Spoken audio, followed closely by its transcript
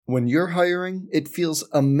When you're hiring, it feels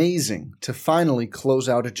amazing to finally close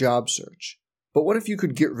out a job search. But what if you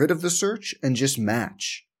could get rid of the search and just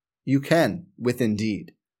match? You can with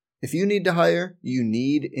Indeed. If you need to hire, you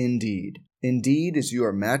need Indeed. Indeed is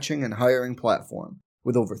your matching and hiring platform.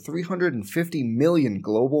 With over 350 million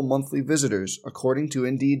global monthly visitors, according to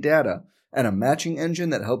Indeed data, and a matching engine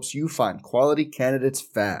that helps you find quality candidates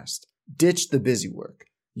fast. Ditch the busy work.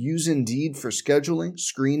 Use Indeed for scheduling,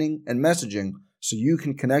 screening, and messaging so you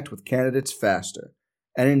can connect with candidates faster.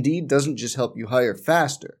 And Indeed doesn't just help you hire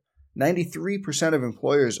faster. 93% of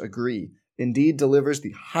employers agree Indeed delivers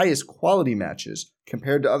the highest quality matches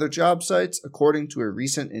compared to other job sites, according to a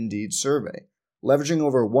recent Indeed survey. Leveraging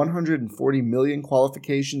over 140 million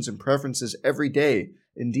qualifications and preferences every day,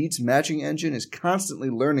 Indeed's matching engine is constantly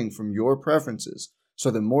learning from your preferences, so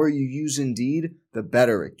the more you use Indeed, the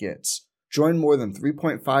better it gets. Join more than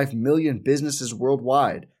 3.5 million businesses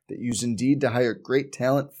worldwide that use Indeed to hire great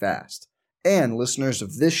talent fast. And listeners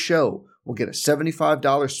of this show will get a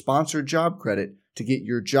 $75 sponsored job credit to get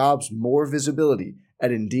your jobs more visibility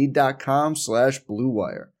at Indeed.com/Blue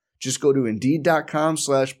Wire. Just go to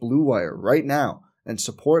Indeed.com/Blue Wire right now and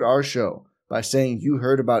support our show by saying you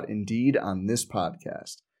heard about Indeed on this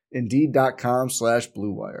podcast.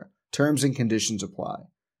 Indeed.com/Blue Wire. Terms and conditions apply.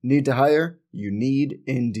 Need to hire? You need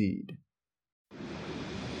Indeed.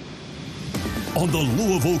 On the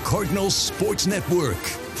Louisville Cardinals Sports Network,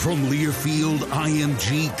 from Learfield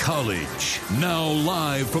IMG College. Now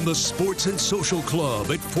live from the Sports and Social Club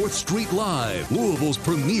at 4th Street Live, Louisville's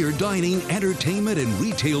premier dining, entertainment, and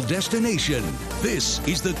retail destination. This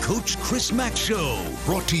is the Coach Chris Mack Show,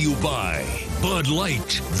 brought to you by Bud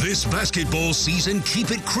Light. This basketball season, keep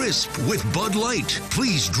it crisp with Bud Light.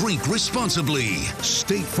 Please drink responsibly.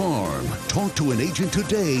 State Farm. Talk to an agent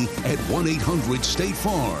today at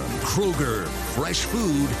 1-800-STATE-FARM. Kroger. Fresh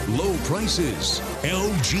food, low prices.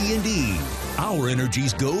 LG&E. Our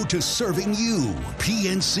energies go to serving you.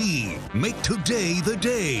 PNC. Make today the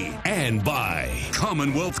day. And by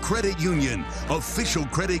Commonwealth Credit Union, official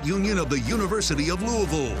credit union of the University of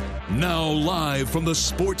Louisville. Now live from the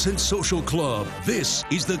Sports and Social Club, this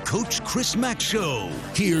is the Coach Chris Mack Show.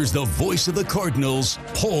 Here's the voice of the Cardinals,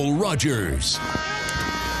 Paul Rogers.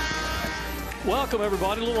 Welcome,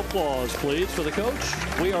 everybody. A little applause, please, for the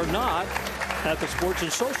coach. We are not at the Sports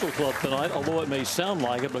and Social Club tonight, although it may sound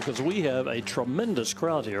like it because we have a tremendous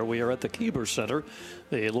crowd here. We are at the Keeber Center,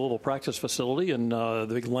 the Louisville practice facility, and the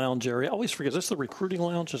big lounge area. I always forget, is this the recruiting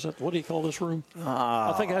lounge? Is that, what do you call this room?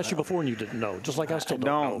 I think I asked you before and you didn't know, just like I still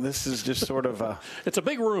don't know. This is just sort of a... It's a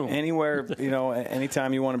big room. Anywhere,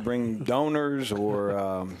 anytime you want to bring donors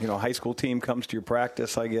or, high school team comes to your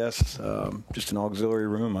practice, I guess. Just an auxiliary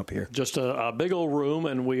room up here. Just a big old room,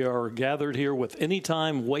 and we are gathered here with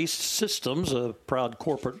Anytime Waste Systems, a proud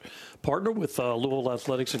corporate partner with Louisville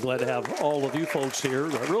Athletics, and glad to have all of you folks here.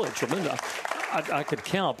 Really tremendous. I could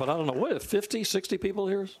count, but I don't know, what, 50, 60 people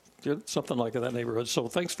here? Something like that neighborhood. So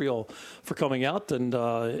thanks for y'all for coming out and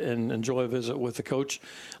enjoy a visit with the coach.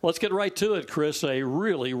 Let's get right to it, Chris. A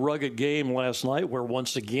really rugged game last night where,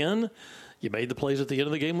 once again, you made the plays at the end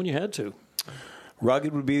of the game when you had to.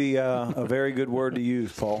 Rugged would be a very good word to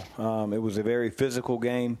use, Paul. It was a very physical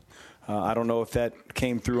game. I don't know if that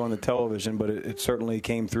came through on the television, but it certainly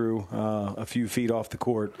came through a few feet off the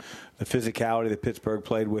court. The physicality that Pittsburgh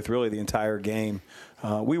played with really the entire game.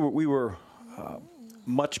 We were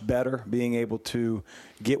much better being able to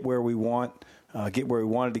get where we wanted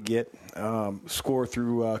to get, score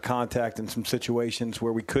through contact in some situations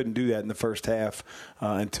where we couldn't do that in the first half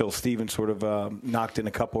until Steven sort of knocked in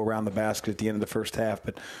a couple around the basket at the end of the first half.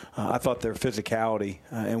 But I thought their physicality,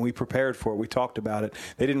 and we prepared for it. We talked about it.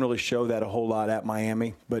 They didn't really show that a whole lot at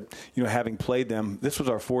Miami. But, having played them, this was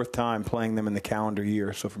our fourth time playing them in the calendar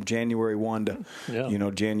year. So from January 1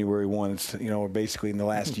 to, January 1, it's, basically in the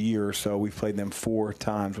last year or so, we've played them 4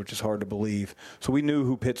 times, which is hard to believe. So we knew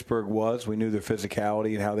who Pittsburgh was. We knew their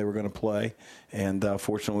physicality and how they were going to play. And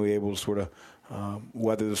fortunately, we were able to sort of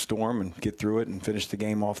weather the storm and get through it and finish the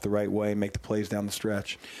game off the right way and make the plays down the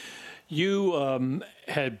stretch. You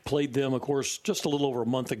had played them, of course, just a little over a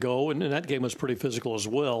month ago, and that game was pretty physical as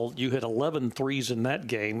well. You had 11 threes in that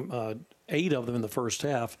game, 8 of them in the first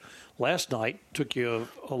half. Last night took you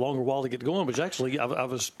a longer while to get going, which actually I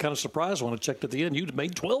was kind of surprised when I checked at the end. You'd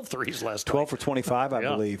made 12 threes last night. 12 for 25, I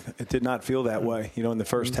believe. It did not feel that way, in the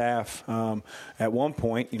first half. At one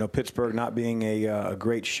point, Pittsburgh not being a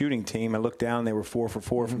great shooting team, I looked down, they were 4 for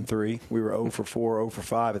 4 from 3. We were 0 for 4, 0 for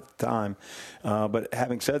 5 at the time. But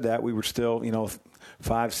having said that, we were still,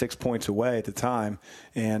 5-6 points away at the time.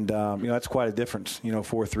 And, that's quite a difference,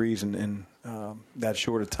 4 threes in that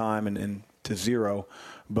short of time and to 0.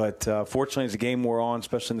 But fortunately, as the game wore on,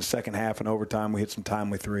 especially in the second half and overtime, we hit some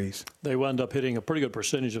timely threes. They wound up hitting a pretty good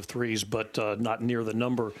percentage of threes, but not near the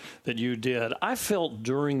number that you did. I felt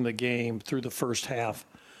during the game, through the first half,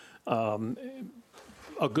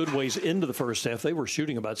 a good ways into the first half, they were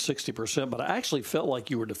shooting about 60%, but I actually felt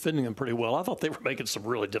like you were defending them pretty well. I thought they were making some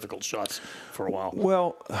really difficult shots for a while.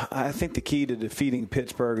 Well, I think the key to defeating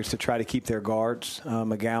Pittsburgh is to try to keep their guards,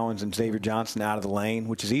 McGowan's and Xavier Johnson, out of the lane,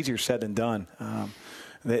 which is easier said than done.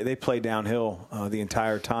 They play downhill the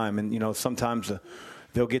entire time, and, sometimes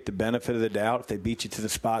they'll get the benefit of the doubt if they beat you to the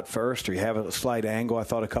spot first or you have a slight angle. I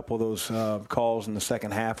thought a couple of those calls in the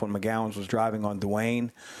second half when McGowan's was driving on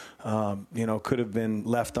Dwayne, could have been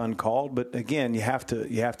left uncalled. But again, you have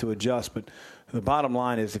to adjust. But the bottom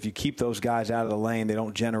line is if you keep those guys out of the lane, they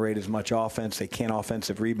don't generate as much offense. They can't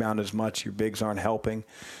offensive rebound as much. Your bigs aren't helping.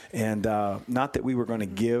 And not that we were going to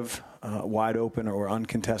give wide open or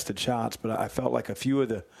uncontested shots, but I felt like a few of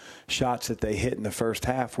the shots that they hit in the first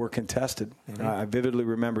half were contested. Mm-hmm. I vividly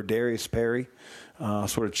remember Darius Perry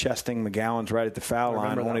sort of chesting McGowan's right at the foul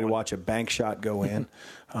line, only to watch a bank shot go in.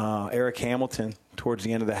 Eric Hamilton, towards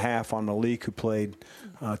the end of the half on Malik, who played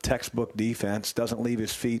textbook defense, doesn't leave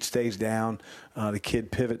his feet, stays down. The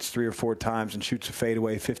kid pivots 3 or 4 times and shoots a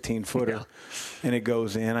fadeaway 15-footer, and it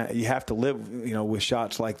goes in. You have to live, with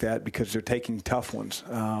shots like that because they're taking tough ones.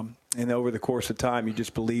 And over the course of time, you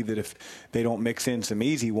just believe that if they don't mix in some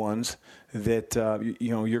easy ones, that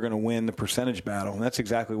you're going to win the percentage battle, and that's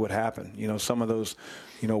exactly what happened. Some of those,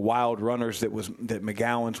 wild runners that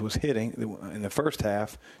McGowan's was hitting in the first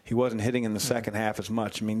half, he wasn't hitting in the second half as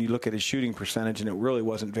much. I mean, you look at his shooting percentage, and it really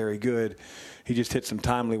wasn't very good. He just hit some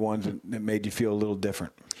timely ones that made you feel a little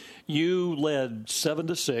different. You led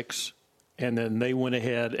 7-6. And then they went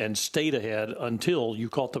ahead and stayed ahead until you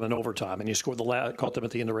caught them in overtime, and you scored caught them at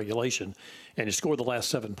the end of regulation, and you scored the last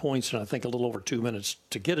 7 points in I think a little over 2 minutes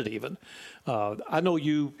to get it even. I know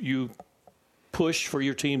you push for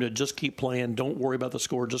your team to just keep playing, don't worry about the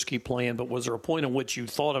score, just keep playing. But was there a point in which you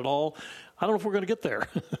thought at all, I don't know if we're going to get there?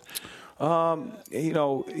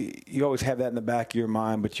 You always have that in the back of your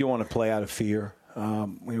mind, but you want to play out of fear.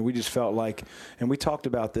 We just felt like, and we talked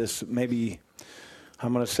about this maybe,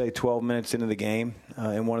 I'm going to say 12 minutes into the game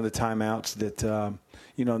in one of the timeouts that,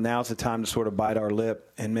 now's the time to sort of bite our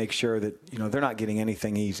lip and make sure that, they're not getting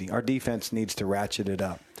anything easy. Our defense needs to ratchet it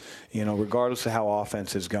up, regardless of how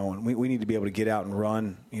offense is going. We need to be able to get out and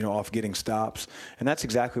run, off getting stops. And that's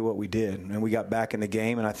exactly what we did. And we got back in the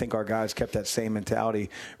game, and I think our guys kept that same mentality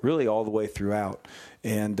really all the way throughout.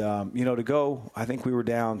 And, to go, I think we were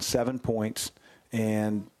down 7 points,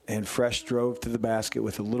 and Fresh drove to the basket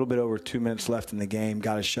with a little bit over 2 minutes left in the game,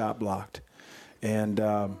 got his shot blocked. And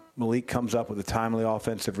Malik comes up with a timely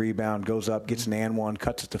offensive rebound, goes up, gets an and one,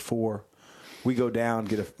 cuts it to 4. We go down,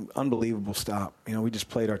 get an unbelievable stop. We just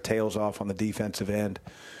played our tails off on the defensive end.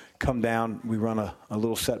 Come down, we run a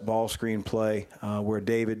little set ball screen play where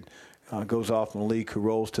David goes off Malik, who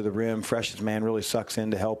rolls to the rim. Fresh's man really sucks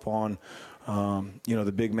in to help on,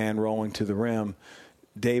 the big man rolling to the rim.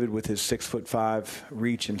 David, with his 6'5"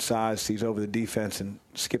 reach and size, sees over the defense and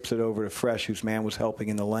skips it over to Fresh, whose man was helping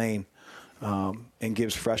in the lane, and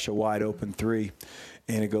gives Fresh a wide open 3,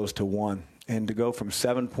 and it goes to 1. And to go from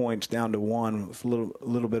 7 points down to 1 with a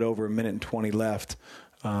little bit over 1:20 left,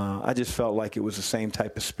 I just felt like it was the same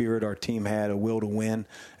type of spirit our team had, a will to win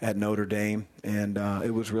at Notre Dame, and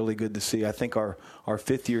it was really good to see. I think our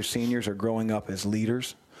fifth-year seniors are growing up as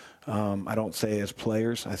leaders. I don't say as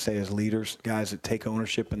players, I say as leaders, guys that take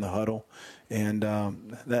ownership in the huddle. And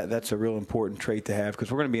that's a real important trait to have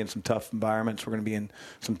because we're going to be in some tough environments. We're going to be in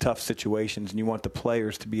some tough situations, and you want the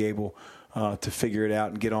players to be able to figure it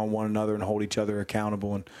out and get on one another and hold each other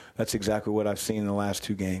accountable. And that's exactly what I've seen in the last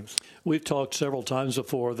 2 games. We've talked several times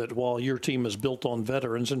before that while your team is built on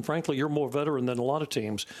veterans, and frankly, you're more veteran than a lot of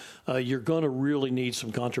teams, you're going to really need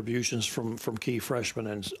some contributions from key freshmen.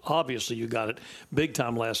 And obviously, you got it big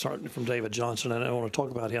time last night from David Johnson, and I don't want to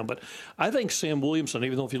talk about him. But I think Sam Williamson,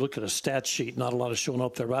 even though if you look at a stat sheet, not a lot is showing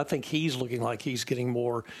up there, but I think he's looking like he's getting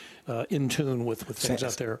more in tune with things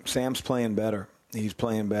out there. Sam's playing better. He's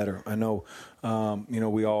playing better. I know,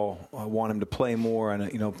 we all want him to play more,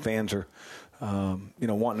 and, fans are,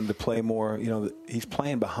 wanting him to play more. He's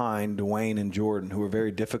playing behind Dwayne and Jordan, who are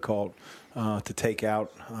very difficult to take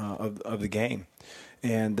out of the game.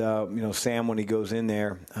 And, Sam, when he goes in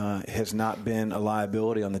there, has not been a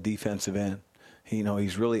liability on the defensive end.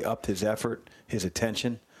 He's really upped his effort, his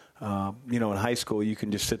attention. In high school, you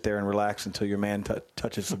can just sit there and relax until your man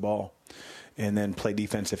touches the ball and then play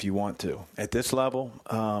defense if you want to. At this level,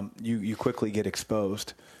 you quickly get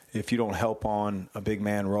exposed. if you don't help on a big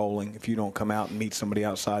man rolling, if you don't come out and meet somebody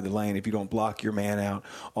outside the lane, if you don't block your man out,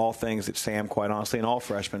 all things that Sam, quite honestly, and all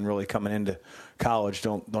freshmen really coming into college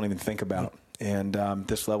don't even think about. And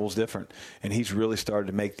this level's different. And he's really started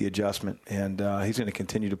to make the adjustment. And he's going to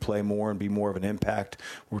continue to play more and be more of an impact.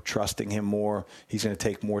 We're trusting him more. He's going to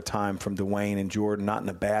take more time from Dwayne and Jordan, not in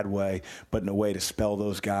a bad way, but in a way to spell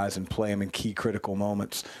those guys and play them in key critical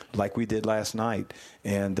moments like we did last night.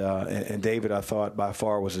 And David, I thought, by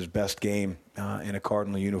far was his best game in a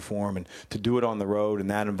Cardinal uniform. And to do it on the road in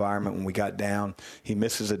that environment when we got down, he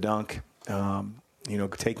misses a dunk,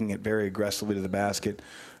 taking it very aggressively to the basket.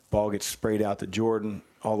 Ball gets sprayed out to Jordan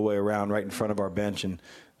all the way around right in front of our bench, and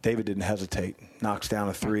David didn't hesitate. Knocks down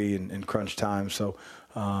a three in crunch time. So,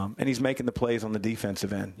 and he's making the plays on the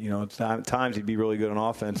defensive end. At times he'd be really good on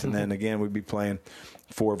offense, and then again we'd be playing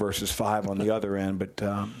 4 versus 5 on the other end. But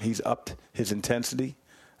he's upped his intensity.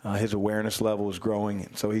 His awareness level is growing,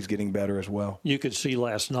 so he's getting better as well. You could see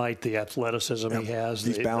last night the athleticism he has.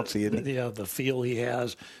 He's bouncy, isn't he? Yeah, the feel he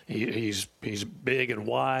has. He's big and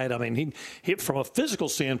wide. I mean, he from a physical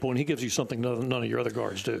standpoint, he gives you something none of your other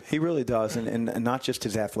guards do. He really does, and not just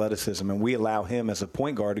his athleticism. And we allow him as a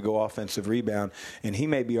point guard to go offensive rebound, and he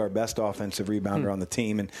may be our best offensive rebounder on the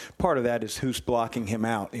team. And part of that is who's blocking him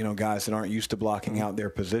out, guys that aren't used to blocking out their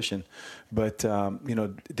position. But,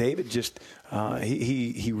 David just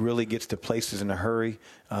he really gets to places in a hurry.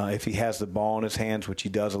 If he has the ball in his hands, which he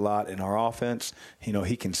does a lot in our offense,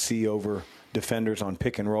 he can see over defenders on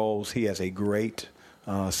pick and rolls. He has a great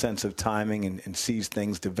sense of timing and sees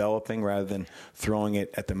things developing rather than throwing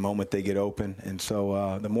it at the moment they get open. And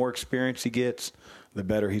so the more experience he gets, the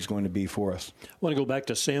better he's going to be for us. I want to go back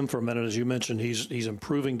to Sam for a minute. As you mentioned, he's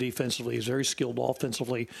improving defensively. He's very skilled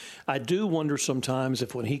offensively. I do wonder sometimes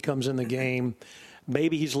if when he comes in the game,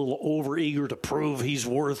 maybe he's a little over-eager to prove he's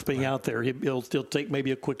worth being out there. He'll take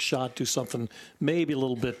maybe a quick shot, do something maybe a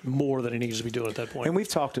little bit more than he needs to be doing at that point. And we've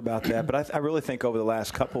talked about that, but I really think over the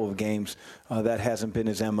last couple of games that hasn't been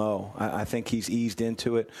his M.O. I think he's eased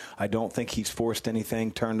into it. I don't think he's forced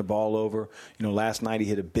anything, turned the ball over. Last night he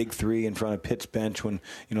hit a big 3 in front of Pitt's bench when,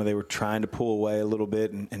 they were trying to pull away a little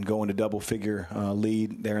bit and go into double-figure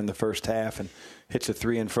lead there in the first half, and hits a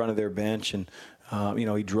 3 in front of their bench. And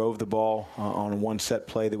he drove the ball on one set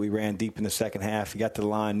play that we ran deep in the second half. He got to the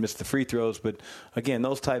line, missed the free throws. But, again,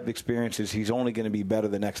 those type of experiences, he's only going to be better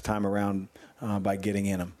the next time around by getting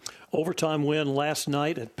in them. Overtime win last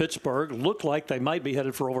night at Pittsburgh. Looked like they might be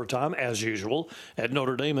headed for overtime, as usual, at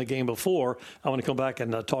Notre Dame the game before. I want to come back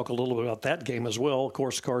and talk a little bit about that game as well. Of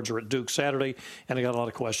course, Cards are at Duke Saturday, and I got a lot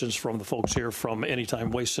of questions from the folks here from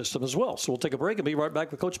Anytime Waste System as well. So we'll take a break and be right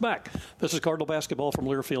back with Coach Mack. This is Cardinal Basketball from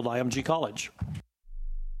Learfield IMG College.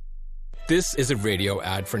 This is a radio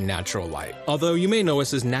ad for Natural Light. Although you may know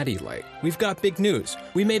us as Natty Light, we've got big news.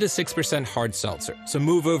 We made a 6% hard seltzer. So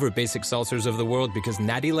move over, basic seltzers of the world, because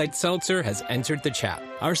Natty Light Seltzer has entered the chat.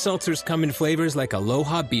 Our seltzers come in flavors like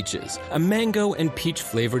Aloha Beaches, a mango and peach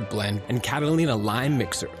flavored blend, and Catalina Lime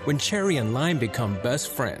Mixer. When cherry and lime become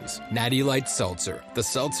best friends, Natty Light Seltzer. The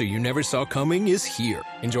seltzer you never saw coming is here.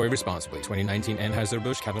 Enjoy responsibly. 2019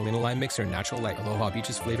 Anheuser-Busch Catalina Lime Mixer, Natural Light, Aloha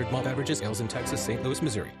Beaches flavored malt beverages, ales in Texas, St. Louis,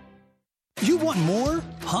 Missouri. You want more?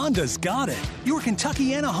 Honda's got it. Your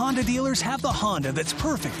Kentuckiana Honda dealers have the Honda that's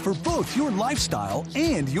perfect for both your lifestyle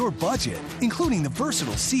and your budget, including the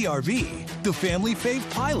versatile CR-V, the family fave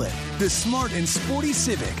Pilot, the smart and sporty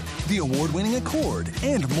Civic, the award-winning Accord,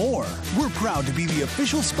 and more. We're proud to be the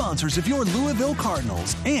official sponsors of your Louisville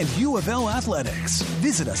Cardinals and U of L Athletics.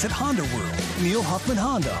 Visit us at Honda World, Neil Huffman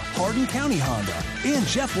Honda, Hardin County Honda, and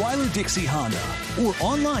Jeff Weiler Dixie Honda, or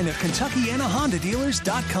online at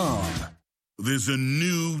KentuckianaHondaDealers.com. There's a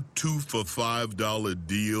new 2 for $5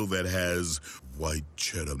 deal that has white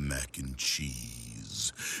cheddar mac and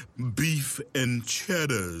cheese, beef and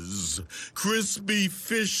cheddars, crispy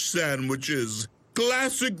fish sandwiches,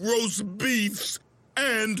 classic roast beefs,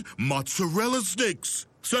 and mozzarella sticks.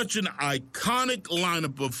 Such an iconic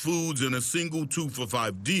lineup of foods in a single 2 for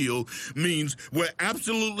 $5 deal means we're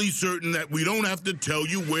absolutely certain that we don't have to tell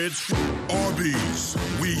you where it's from. Arby's,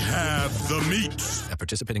 we have the meats. At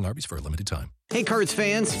participating Arby's for a limited time. Hey Cards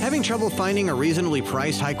fans, having trouble finding a reasonably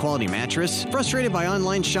priced high-quality mattress? Frustrated by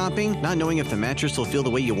online shopping, not knowing if the mattress will feel the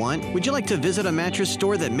way you want? Would you like to visit a mattress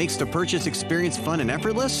store that makes the purchase experience fun and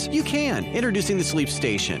effortless? You can! Introducing the Sleep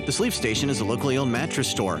Station. The Sleep Station is a locally owned mattress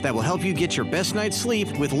store that will help you get your best night's sleep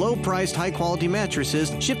with low-priced, high-quality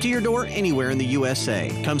mattresses shipped to your door anywhere in the USA.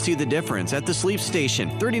 Come see the difference at the Sleep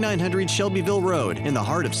Station, 3900 Shelbyville Road, in the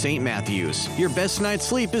heart of St. Matthews. Your best night's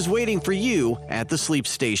sleep is waiting for you at the Sleep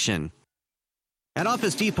Station. At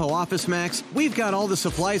Office Depot Office Max, we've got all the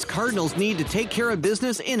supplies Cardinals need to take care of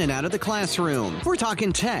business in and out of the classroom. We're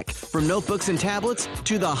talking tech, from notebooks and tablets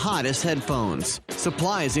to the hottest headphones.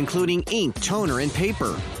 Supplies including ink, toner, and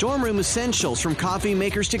paper. Dorm room essentials from coffee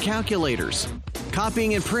makers to calculators.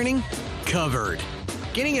 Copying and printing? Covered.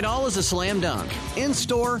 Getting it all is a slam dunk,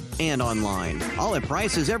 in-store and online. All at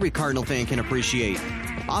prices every Cardinal fan can appreciate.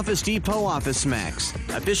 Office Depot Office Max,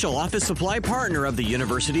 official office supply partner of the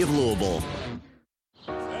University of Louisville.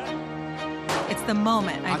 It's the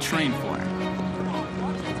moment I train for.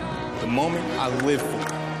 The moment I live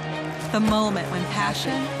for. The moment when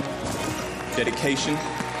passion, dedication,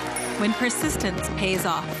 when persistence pays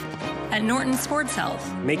off. At Norton Sports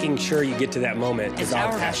Health, making sure you get to that moment is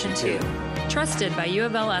our passion too. Trusted by U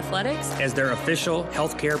of L Athletics as their official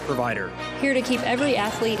healthcare provider. Here to keep every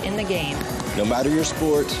athlete in the game. No matter your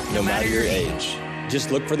sport, no matter your age.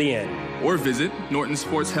 Just look for the end. Or visit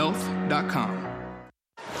nortonsportshealth.com.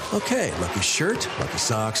 Okay, lucky shirt, lucky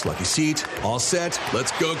socks, lucky seat, all set.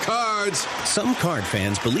 Let's go Cards! Some Card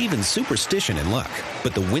fans believe in superstition and luck,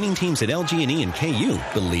 but the winning teams at LG&E and KU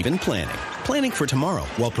believe in planning. Planning for tomorrow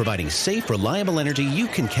while providing safe, reliable energy you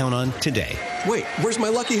can count on today. Wait, where's my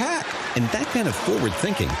lucky hat? And that kind of forward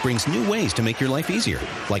thinking brings new ways to make your life easier,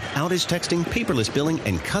 like outage texting, paperless billing,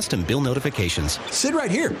 and custom bill notifications. Sit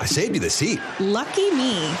right here. I saved you the seat. Lucky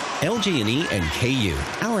me. LG&E and KU.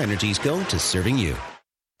 Our energies go to serving you.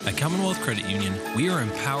 At Commonwealth Credit Union, we are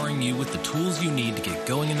empowering you with the tools you need to get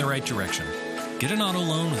going in the right direction. Get an auto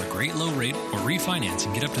loan with a great low rate or refinance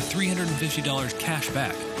and get up to $350 cash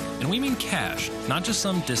back. And we mean cash, not just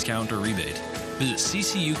some discount or rebate. Visit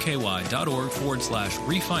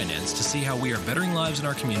ccuky.org/refinance to see how we are bettering lives in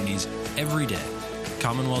our communities every day.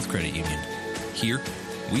 Commonwealth Credit Union. Here,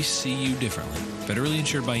 we see you differently. Federally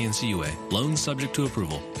insured by NCUA. Loans subject to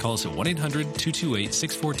approval. Call us at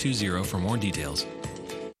 1-800-228-6420 for more details.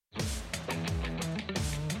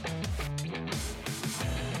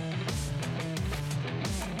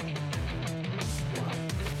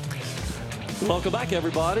 Welcome back,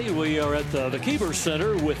 everybody. We are at the Keeber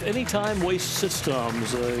Center with Anytime Waste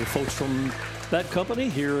Systems. Folks from that company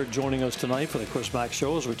here joining us tonight for the Chris Mack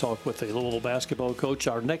Show as we talk with the Louisville basketball coach.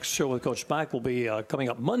 Our next show with Coach Mack will be coming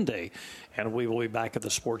up Monday, and we will be back at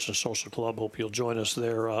the Sports and Social Club. Hope you'll join us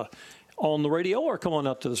there on the radio, or come on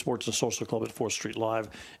up to the Sports and Social Club at 4th Street Live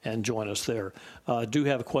and join us there. Do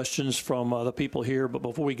have questions from the people here, but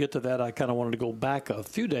before we get to that, I kind of wanted to go back a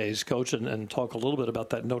few days, Coach, and talk a little bit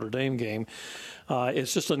about that Notre Dame game.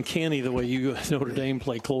 It's just uncanny the way you Notre Dame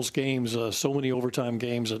play close games, so many overtime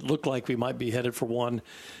games. It looked like we might be headed for one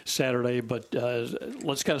Saturday, but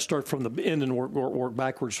let's kind of start from the end and work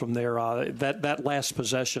backwards from there. That last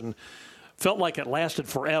possession felt like it lasted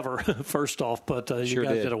forever, first off, but you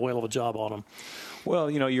guys did a whale of a job on them. Well,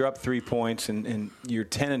 you're up 3 points, and your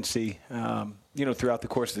tendency, throughout the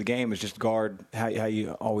course of the game is just guard how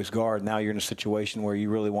you always guard. Now you're in a situation where you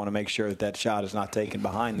really want to make sure that shot is not taken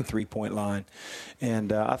behind the three-point line.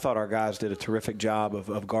 And I thought our guys did a terrific job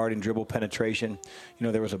of guarding dribble penetration.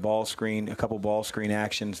 There was a couple ball screen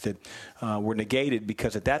actions that were negated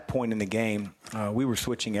because at that point in the game, we were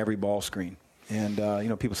switching every ball screen. And,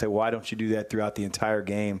 people say, why don't you do that throughout the entire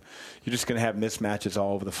game? You're just going to have mismatches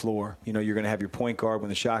all over the floor. You're going to have your point guard when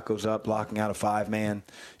the shot goes up blocking out a five-man.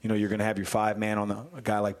 You're going to have your five-man on a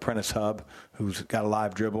guy like Prentice Hub who's got a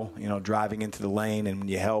live dribble, driving into the lane. And when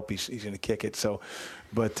you help, he's going to kick it. So,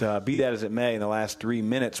 but be that as it may, in the last 3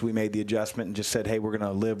 minutes, we made the adjustment and just said, hey, we're going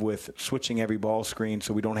to live with switching every ball screen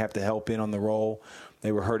so we don't have to help in on the roll.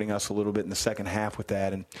 They were hurting us a little bit in the second half with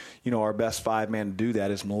that. And, our best five-man to do that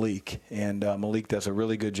is Malik. And Malik does a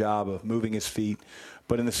really good job of moving his feet.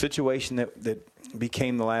 But in the situation that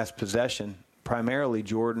became the last possession, primarily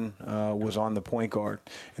Jordan was on the point guard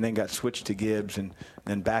and then got switched to Gibbs and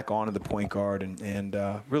then back onto the point guard and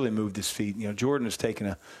really moved his feet. Jordan has taken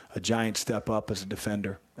a giant step up as a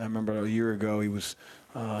defender. I remember a year ago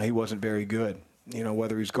he wasn't very good.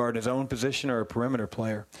 Whether he's guarding his own position or a perimeter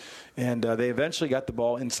player. And they eventually got the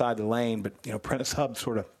ball inside the lane, but, Prentice Hub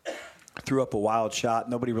sort of threw up a wild shot.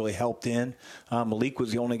 Nobody really helped in. Malik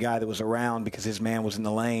was the only guy that was around because his man was in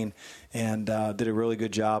the lane and did a really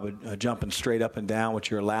good job of jumping straight up and down,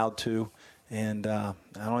 which you're allowed to. And I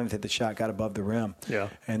don't even think the shot got above the rim. Yeah.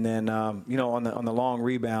 And then, on the long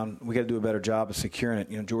rebound, we got to do a better job of securing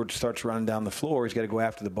it. George starts running down the floor. He's got to go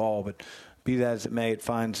after the ball, but be that as it may, it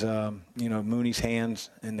finds, Mooney's hands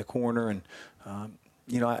in the corner. And,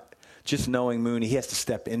 just knowing Mooney, he has to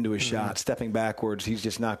step into his shot. Stepping backwards, he's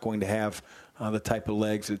just not going to have the type of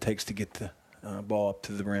legs it takes to get ball up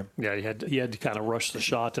to the rim. Yeah, he had to kind of rush the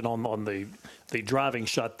shot, and on the driving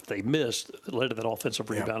shot that they missed, it led to that offensive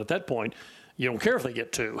rebound. At that point, you don't care if they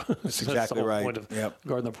get two. That's exactly the whole right. point of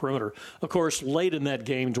guarding the perimeter. Of course, late in that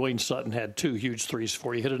game, Dwayne Sutton had 2 huge threes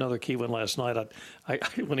for you. Hit another key one last night.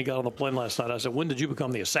 When he got on the plane last night, I said, when did you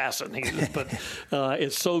become the assassin? But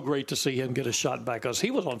it's so great to see him get a shot back because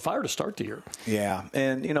he was on fire to start the year. Yeah,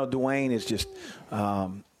 and, Dwayne is just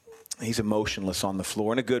he's emotionless on the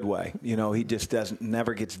floor in a good way. He just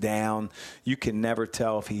never gets down. You can never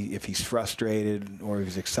tell if he's frustrated or if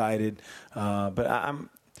he's excited. But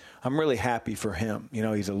I'm really happy for him.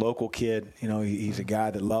 He's a local kid. He's a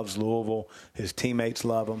guy that loves Louisville. His teammates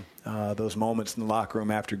love him. Those moments in the locker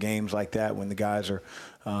room after games like that when the guys are,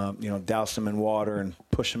 douse him in water and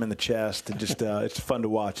push him in the chest. It's fun to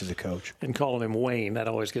watch as a coach. And calling him Wayne, that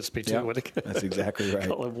always gets me too. Yep, that's exactly right.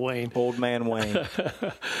 Call him Wayne. Old man Wayne.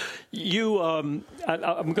 I'm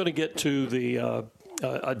going to get to the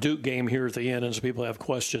a Duke game here at the end, and some people have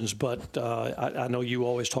questions, but I know you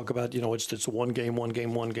always talk about, it's one game,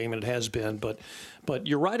 and it has been, but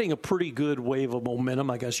you're riding a pretty good wave of momentum,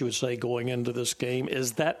 I guess you would say, going into this game.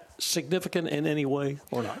 Is that significant in any way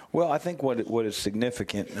or not? Well, I think what is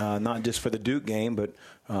significant, not just for the Duke game, but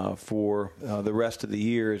for the rest of the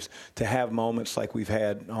year, is to have moments like we've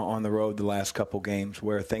had on the road the last couple games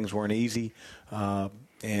where things weren't easy,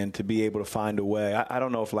 and to be able to find a way. I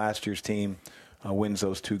don't know if last year's team wins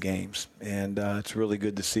those 2 games. And it's really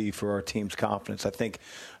good to see for our team's confidence. I think,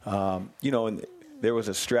 and there was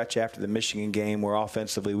a stretch after the Michigan game where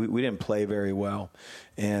offensively we didn't play very well.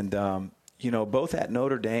 And, both at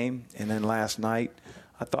Notre Dame and then last night,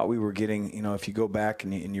 I thought we were getting, if you go back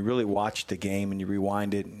and you really watch the game and you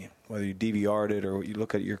rewind it, and whether you DVR'd it or you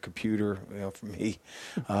look at your computer, for me,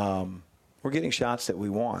 we're getting shots that we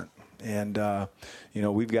want. And,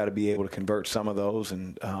 we've got to be able to convert some of those,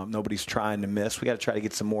 and nobody's trying to miss. We got to try to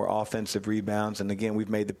get some more offensive rebounds. And, again, we've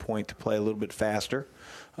made the point to play a little bit faster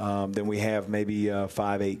than we have maybe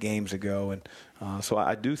 5-8 games ago. And so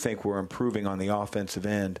I do think we're improving on the offensive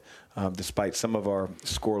end despite some of our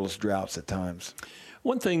scoreless droughts at times.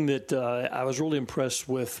 One thing that I was really impressed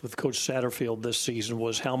with Coach Satterfield this season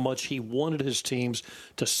was how much he wanted his teams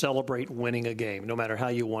to celebrate winning a game, no matter how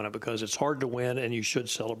you won it, because it's hard to win and you should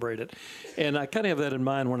celebrate it. And I kind of have that in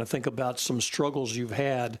mind when I think about some struggles you've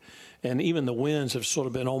had, and even the wins have sort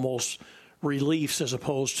of been almost reliefs as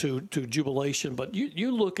opposed to jubilation. But you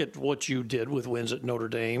look at what you did with wins at Notre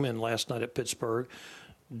Dame and last night at Pittsburgh.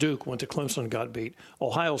 Duke went to Clemson, got beat.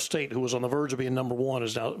 Ohio State, who was on the verge of being number 1,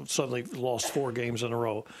 has now suddenly lost 4 games in a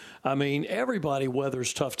row. I mean, everybody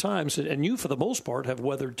weathers tough times, and you, for the most part, have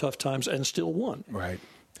weathered tough times and still won. Right.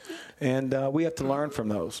 And we have to learn from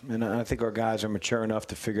those. And I think our guys are mature enough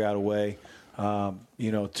to figure out a way,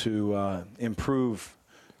 to improve,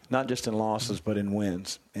 not just in losses, but in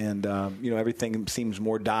wins. And, everything seems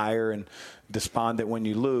more dire and despondent when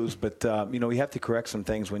you lose. But, we have to correct some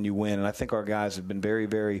things when you win. And I think our guys have been very,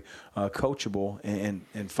 very coachable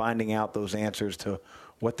in finding out those answers to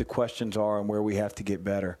what the questions are and where we have to get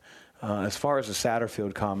better. As far as the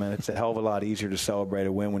Satterfield comment, it's a hell of a lot easier to celebrate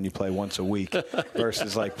a win when you play once a week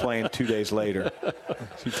versus like playing 2 days later.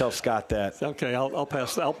 You tell Scott that. Okay, I'll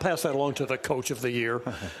pass that along to the coach of the year.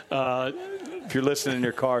 If you're listening in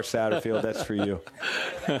your car, Satterfield, that's for you.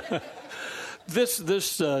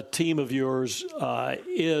 This team of yours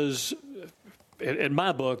is, in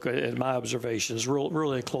my book, in my observations,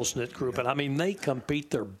 really a close-knit group. And, I mean, they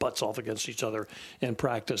compete their butts off against each other in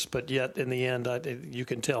practice. But yet, in the end, you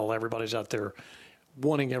can tell everybody's out there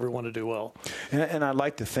wanting everyone to do well. And I'd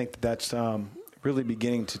like to think that's really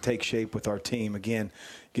beginning to take shape with our team. Again,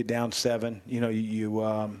 get down 7, you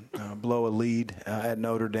blow a lead at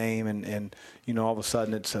Notre Dame, and all of a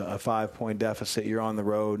sudden it's a 5-point deficit. You're on the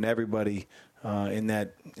road, and everybody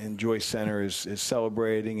in Joyce Center is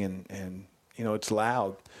celebrating, and it's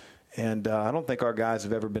loud. And I don't think our guys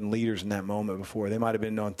have ever been leaders in that moment before. They might have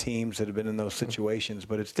been on teams that have been in those situations,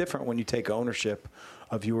 but it's different when you take ownership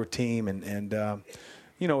of your team and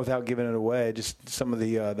without giving it away, just some of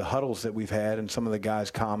the huddles that we've had and some of the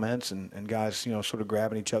guys' comments and guys, sort of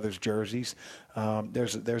grabbing each other's jerseys.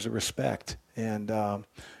 There's a respect, and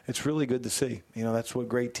it's really good to see. That's what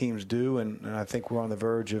great teams do, and I think we're on the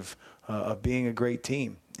verge of being a great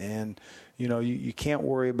team. And, you can't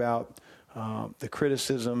worry about the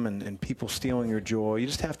criticism and people stealing your joy. You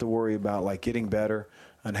just have to worry about, like, getting better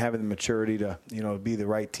and having the maturity to, be the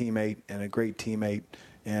right teammate and a great teammate.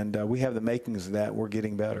 And we have the makings of that. We're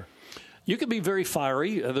getting better. You can be very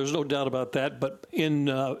fiery. There's no doubt about that. But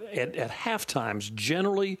at halftimes,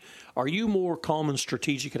 generally, are you more calm and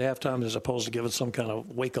strategic at halftime as opposed to giving some kind of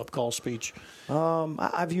wake-up call speech?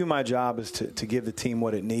 I view my job as to give the team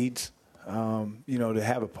what it needs. To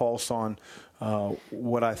have a pulse on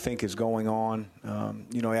what I think is going on.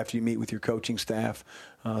 After you meet with your coaching staff,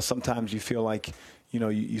 sometimes you feel like,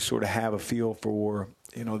 you sort of have a feel for,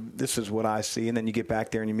 this is what I see. And then you get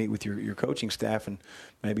back there and you meet with your coaching staff, and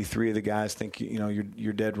maybe three of the guys think,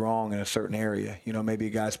 you're dead wrong in a certain area. Maybe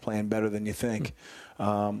a guy's playing better than you think.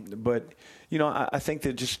 But I think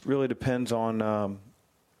that it just really depends on,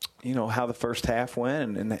 how the first half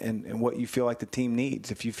went and what you feel like the team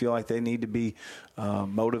needs. If you feel like they need to be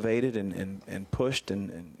motivated and pushed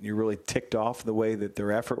and you're really ticked off the way that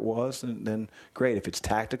their effort was, then great. If it's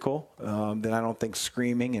tactical, then I don't think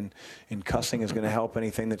screaming and cussing is going to help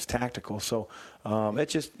anything that's tactical. So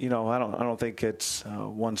it's just, I don't think it's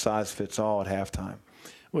one size fits all at halftime.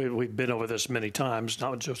 We've been over this many times,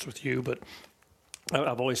 not just with you, but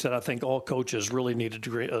I've always said I think all coaches really need a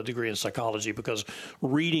degree in psychology, because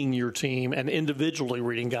reading your team and individually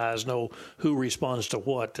reading guys know who responds to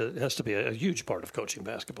what has to be a huge part of coaching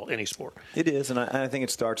basketball, any sport. It is, and I think it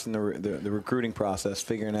starts in the recruiting process,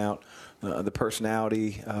 figuring out the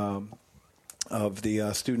personality of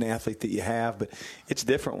the student athlete that you have. But it's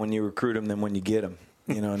different when you recruit them than when you get them.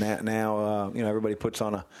 Now everybody puts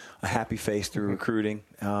on a happy face through recruiting,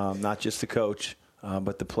 not just the coach.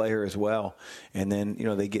 But the player as well. And then,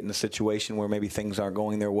 they get in a situation where maybe things aren't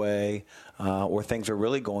going their way or things are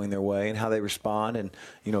really going their way, and how they respond and,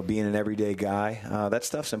 being an everyday guy. That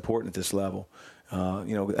stuff's important at this level.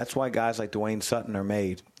 That's why guys like Dwayne Sutton are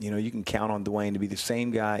made. You can count on Dwayne to be the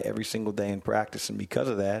same guy every single day in practice, and because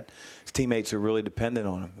of that, his teammates are really dependent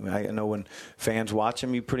on him. I know when fans watch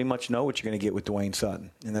him, you pretty much know what you're going to get with Dwayne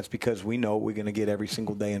Sutton, and that's because we know what we're going to get every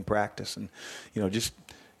single day in practice. And,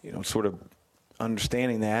 sort of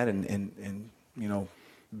understanding that and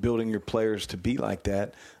building your players to be like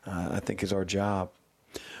that, I think is our job.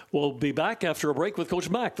 We'll be back after a break with Coach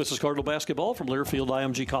Mack. This is Cardinal Basketball from Learfield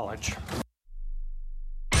IMG College.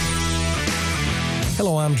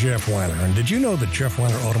 Hello, I'm Jeff Weiler, and did you know that Jeff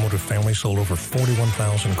Weiler Automotive Family sold over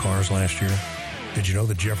 41,000 cars last year? Did you know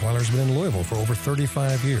that Jeff Weiler's been in Louisville for over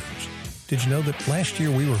 35 years? Did you know that last year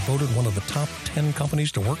we were voted one of the top 10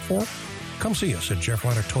 companies to work for? Come see us at Jeff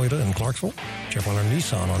Weiler Toyota in Clarksville, Jeff Weiler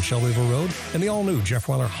Nissan on Shelbyville Road, and the all-new Jeff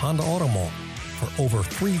Weiler Honda Auto Mall. For over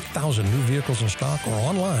 3,000 new vehicles in stock or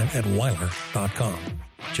online at Weiler.com.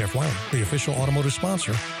 Jeff Weiler, the official automotive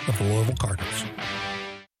sponsor of the Louisville Cardinals.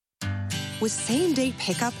 With same-day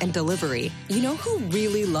pickup and delivery, you know who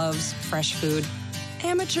really loves fresh food?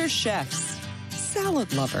 Amateur chefs,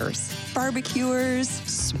 salad lovers, barbecuers,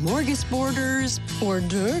 smorgasborders, hors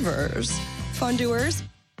d'oeuvres, fondue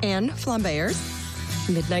and flambeers,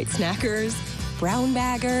 midnight snackers, brown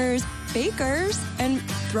baggers, bakers, and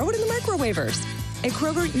throw it in the microwavers. At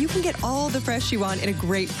Kroger, you can get all the fresh you want at a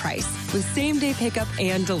great price with same-day pickup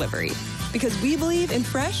and delivery. Because we believe in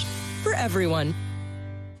fresh for everyone.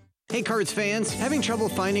 Hey Cards fans, having trouble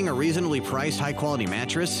finding a reasonably priced high-quality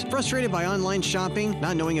mattress? Frustrated by online shopping,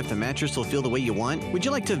 not knowing if the mattress will feel the way you want? Would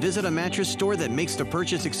you like to visit a mattress store that makes the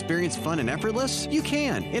purchase experience fun and effortless? You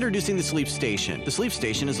can. Introducing the Sleep Station. The Sleep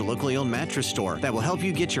Station is a locally owned mattress store that will help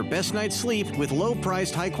you get your best night's sleep with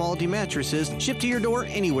low-priced, high-quality mattresses shipped to your door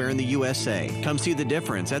anywhere in the USA. Come see the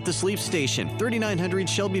difference at the Sleep Station, 3900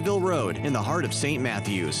 Shelbyville Road, in the heart of St.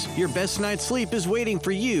 Matthews. Your best night's sleep is waiting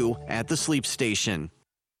for you at the Sleep Station.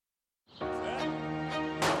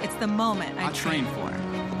 It's the moment I train for.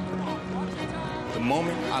 The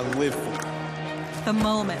moment I live for. The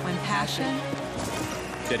moment when passion,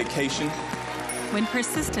 dedication, when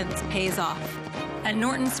persistence pays off. At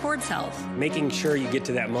Norton Sports Health, making sure you get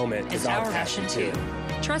to that moment is our passion too.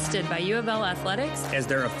 Trusted by U of L Athletics as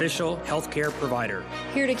their official healthcare provider.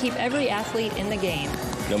 Here to keep every athlete in the game.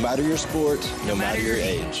 No matter your sport, no matter your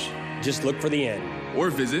age. Just look for the end. Or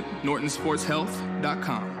visit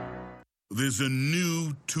NortonSportsHealth.com. There's a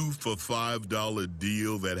new 2 for $5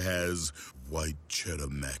 deal that has white cheddar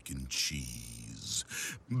mac and cheese,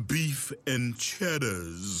 beef and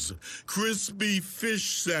cheddars, crispy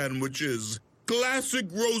fish sandwiches, classic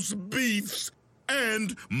roast beefs,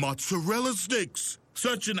 and mozzarella sticks.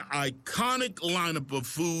 Such an iconic lineup of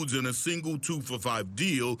foods in a single 2 for $5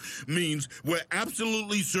 deal means we're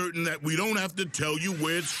absolutely certain that we don't have to tell you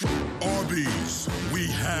where it's from. Arby's, we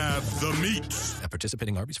have the meats. At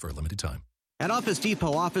participating Arby's for a limited time. At Office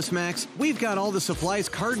Depot Office Max, we've got all the supplies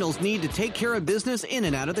Cardinals need to take care of business in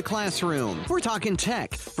and out of the classroom. We're talking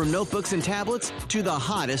tech, from notebooks and tablets to the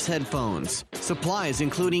hottest headphones. Supplies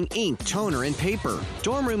including ink, toner, and paper.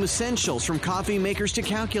 Dorm room essentials from coffee makers to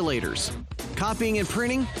calculators. Copying and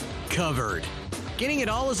printing? Covered. Getting it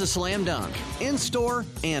all is a slam dunk, in-store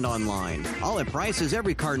and online. All at prices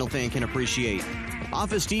every Cardinal fan can appreciate.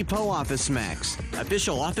 Office Depot Office Max,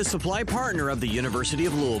 official office supply partner of the University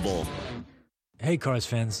of Louisville. Hey Cards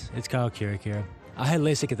fans, it's Kyle Carrick here. I had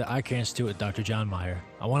LASIK at the Eye Care Institute with Dr. John Meyer.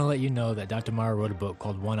 I want to let you know that Dr. Meyer wrote a book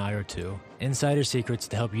called One Eye or Two, Insider Secrets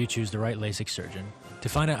to help you choose the right LASIK surgeon. To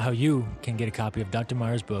find out how you can get a copy of Dr.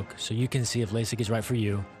 Meyer's book so you can see if LASIK is right for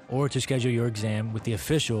you, or to schedule your exam with the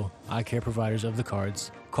official eye care providers of the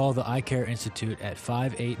Cards, call the Eye Care Institute at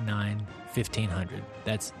 589-1500.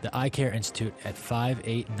 That's the Eye Care Institute at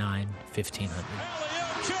 589-1500.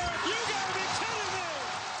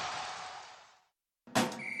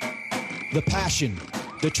 The passion,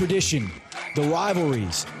 the tradition, the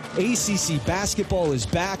rivalries. ACC basketball is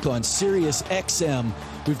back on Sirius XM.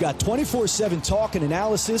 We've got 24/7 talk and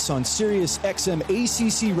analysis on Sirius XM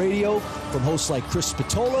ACC Radio from hosts like Chris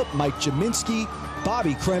Spatola, Mike Jaminski,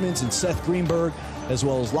 Bobby Cremens, and Seth Greenberg, as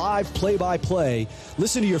well as live play-by-play.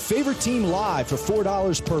 Listen to your favorite team live for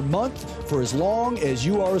 $4 per month for as long as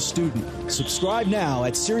you are a student. Subscribe now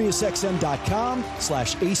at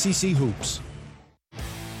SiriusXM.com/ACC Hoops.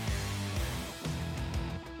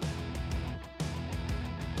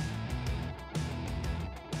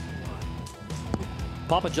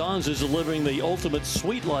 Papa John's is delivering the ultimate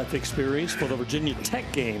sweet life experience for the Virginia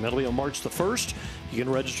Tech game. That'll be on March the 1st. You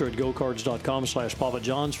can register at gocards.com/Papa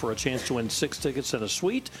John's for a chance to win 6 tickets and a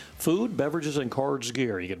suite, food, beverages, and Cards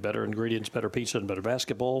gear. You get better ingredients, better pizza, and better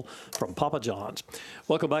basketball from Papa John's.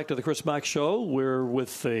 Welcome back to the Chris Mack Show. We're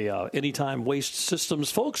with the Anytime Waste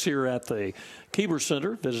Systems folks here at the Keeber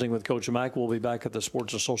Center, visiting with Coach Mack. We'll be back at the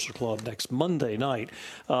Sports and Social Club next Monday night.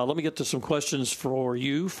 Let me get to some questions for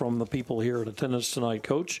you from the people here in attendance tonight,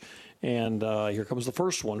 Coach. And here comes the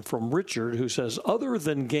first one from Richard, who says, other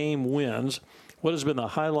than game wins, what has been the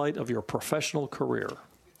highlight of your professional career?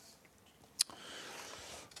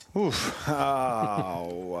 I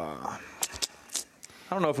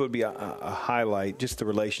don't know if it would be a highlight, just the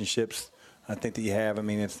relationships I think that you have. I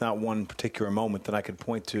mean, it's not one particular moment that I could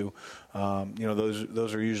point to.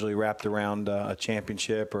 Those are usually wrapped around a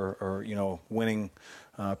championship or winning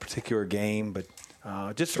a particular game. But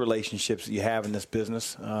just relationships that you have in this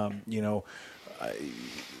business,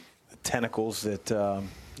 tentacles that,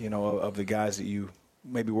 of the guys that you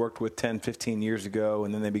maybe worked with 10, 15 years ago,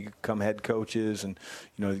 and then they become head coaches, and,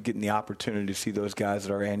 getting the opportunity to see those guys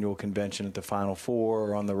at our annual convention at the Final Four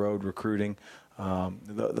or on the road recruiting.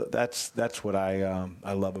 That's what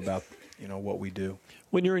I love about, what we do.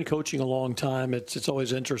 When you're in coaching a long time, it's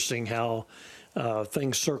always interesting how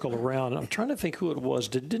things circle around. I'm trying to think who it was.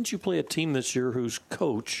 Didn't you play a team this year whose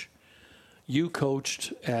coach you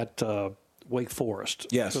coached at Wake Forest?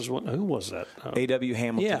 Yes. Who was that? A.W.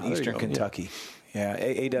 Hamilton, Eastern Kentucky. Yeah,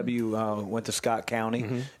 A.W. went to Scott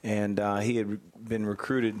County, and he had been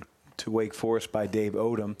recruited to Wake Forest by Dave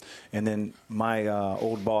Odom. And then my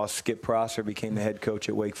old boss, Skip Prosser, became the head coach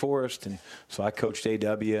at Wake Forest. And so I coached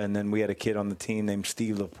A.W., and then we had a kid on the team named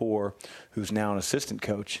Steve Lepore, who's now an assistant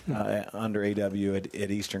coach under A.W. at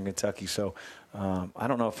Eastern Kentucky. So I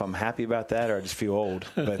don't know if I'm happy about that or I just feel old.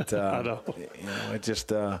 But, it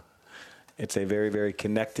just it's a very, very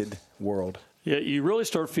connected world. Yeah, you really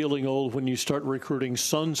start feeling old when you start recruiting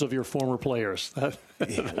sons of your former players. Well,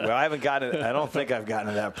 I haven't gotten it. I don't think I've gotten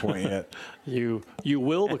to that point yet. You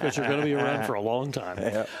will, because you're going to be around for a long time.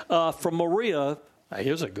 Yeah. From Maria,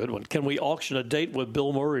 here's a good one. Can we auction a date with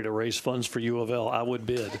Bill Murray to raise funds for U of L? I would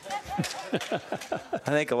bid. I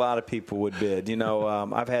think a lot of people would bid.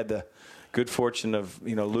 I've had the good fortune of,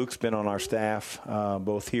 Luke's been on our staff,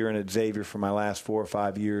 both here and at Xavier for my last 4 or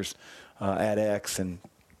 5 years at X, and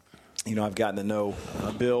I've gotten to know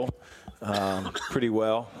Bill pretty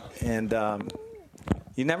well, and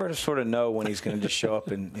you never sort of know when he's going to just show up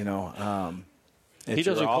and he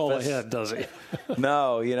doesn't call ahead, does he?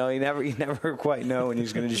 No, you never quite know when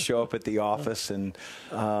he's going to just show up at the office, and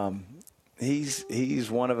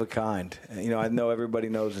he's one of a kind. I know everybody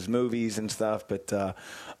knows his movies and stuff, but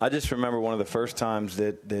I just remember one of the first times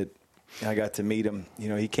that I got to meet him.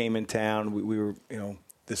 He came in town. We were,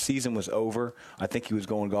 the season was over. I think he was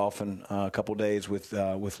going golfing a couple days with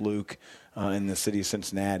Luke in the city of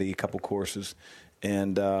Cincinnati, a couple courses.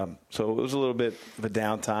 And so it was a little bit of a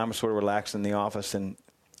downtime. I sort of relaxed in the office, and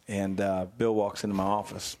Bill walks into my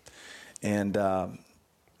office and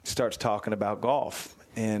starts talking about golf.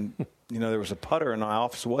 And there was a putter in my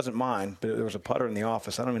office. It wasn't mine, but there was a putter in the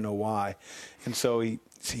office. I don't even know why. And so he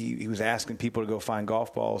was asking people to go find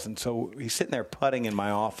golf balls. And so he's sitting there putting in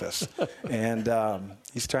my office. And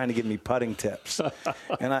he's trying to give me putting tips.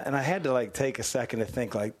 And I had to, take a second to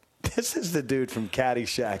think, this is the dude from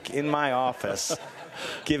Caddyshack in my office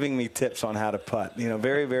giving me tips on how to putt.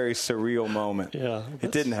 Very, very surreal moment. Yeah.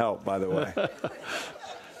 It didn't help, by the way.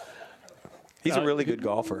 He's a really good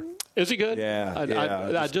golfer. Is he good? Yeah.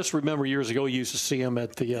 I just remember years ago you used to see him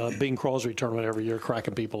at the Bing Crosby tournament every year,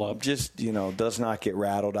 cracking people up. Just, does not get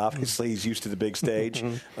rattled. Obviously, he's used to the big stage.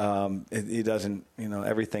 He doesn't,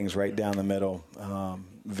 everything's right down the middle.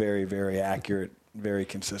 Very, very accurate, very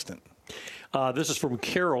consistent. This is from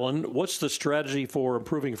Carolyn. What's the strategy for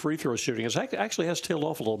improving free throw shooting? It actually has tailed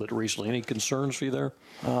off a little bit recently. Any concerns for you there?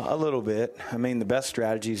 A little bit. I mean, the best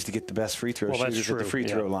strategy is to get the best free throw shooters at the free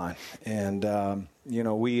throw line. And,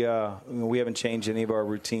 we haven't changed any of our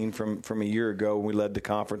routine from a year ago when we led the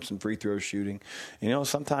conference in free throw shooting.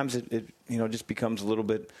 Sometimes it just becomes a little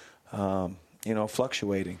bit,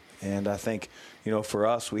 fluctuating. And I think, for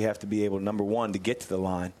us, we have to be able, number one, to get to the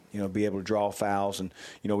line, be able to draw fouls. And,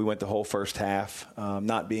 we went the whole first half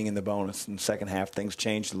not being in the bonus. In the second half, things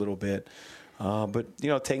changed a little bit. But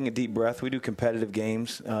taking a deep breath, we do competitive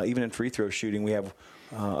games. Even in free throw shooting, we have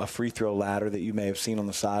a free throw ladder that you may have seen on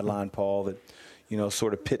the sideline, Paul, that,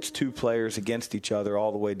 sort of pits two players against each other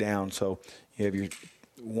all the way down. So you have your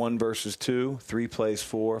 1 versus 2, 3 plays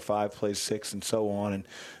 4, 5 plays 6, and so on. And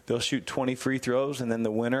they'll shoot 20 free throws, and then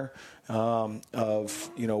the winner of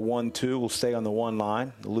 1-2 will stay on the 1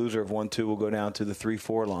 line. The loser of 1-2 will go down to the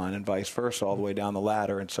 3-4 line, and vice versa, all the way down the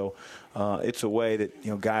ladder. And so it's a way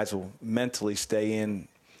that guys will mentally stay in.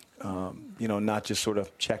 Not just sort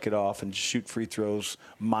of check it off and shoot free throws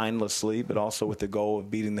mindlessly, but also with the goal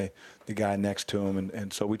of beating the guy next to him.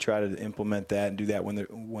 And so we try to implement that and do that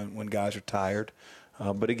when guys are tired.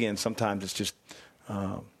 But again, sometimes it's just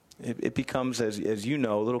it becomes, as you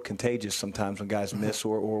know, a little contagious sometimes when guys miss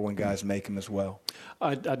or when guys make them as well.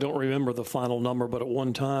 I don't remember the final number, but at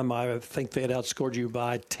one time I think they had outscored you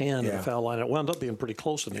by 10 at the foul line. It wound up being pretty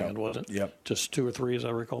close in the end, wasn't it? Yep. Just 2 or 3, as I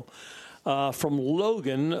recall. From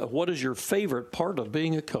Logan, what is your favorite part of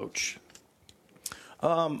being a coach?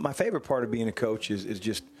 My favorite part of being a coach is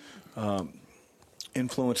just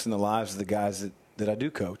influencing the lives of the guys that I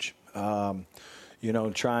do coach.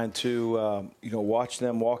 Trying to watch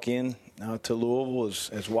them walk in to Louisville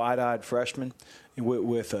as wide-eyed freshmen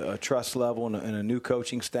with a trust level and a new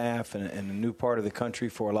coaching staff and a new part of the country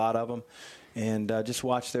for a lot of them, and just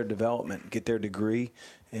watch their development, get their degree,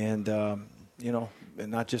 and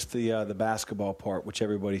and not just the basketball part, which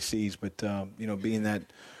everybody sees, but being that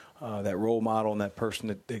role model and that person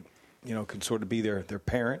that they can sort of be their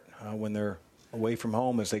parent when they're away from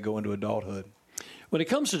home as they go into adulthood. When it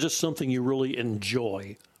comes to just something you really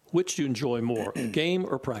enjoy, which do you enjoy more, game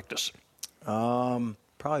or practice?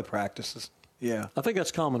 Probably practices. Yeah, I think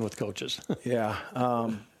that's common with coaches. Yeah,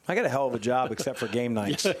 I got a hell of a job except for game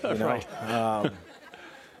nights. Right.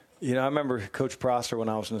 I remember Coach Prosser when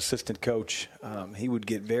I was an assistant coach. He would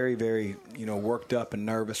get very, very, worked up and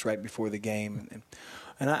nervous right before the game.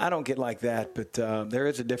 And I don't get like that, but there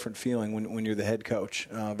is a different feeling when you're the head coach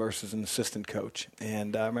versus an assistant coach.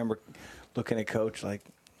 And I remember looking at Coach like,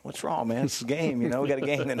 what's wrong, man? It's a game, we got a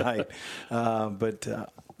game tonight. But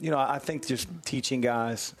I think just teaching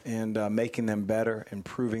guys and making them better,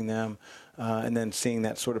 improving them, and then seeing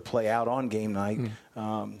that sort of play out on game night,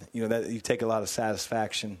 that you take a lot of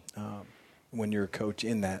satisfaction when you're a coach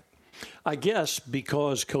in that. I guess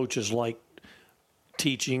because coaches like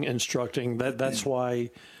teaching, instructing, that's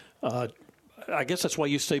why I guess that's why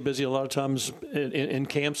you stay busy a lot of times in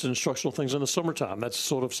camps and instructional things in the summertime. That's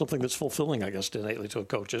sort of something that's fulfilling, I guess, innately to a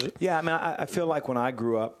coach, is it? Yeah, I mean, I feel like when I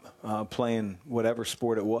grew up playing whatever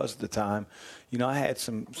sport it was at the time, I had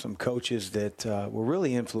some coaches that were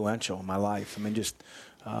really influential in my life. I mean, just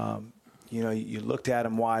you looked at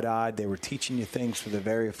them wide-eyed. They were teaching you things for the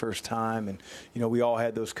very first time. And, we all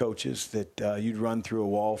had those coaches that you'd run through a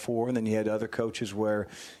wall for. And then you had other coaches where,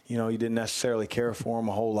 you didn't necessarily care for them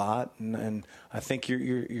a whole lot. And I think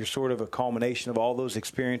you're sort of a culmination of all those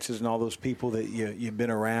experiences and all those people that you've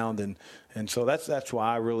been around. And so that's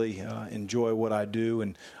why I really enjoy what I do.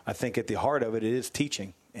 And I think at the heart of it is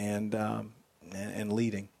teaching and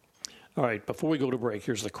leading. All right, before we go to break,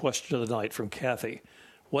 here's the question of the night from Kathy.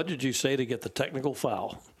 What did you say to get the technical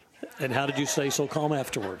foul? And how did you stay so calm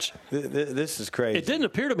afterwards? This is crazy. It didn't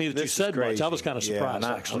appear to me that you said much. I was kind of surprised,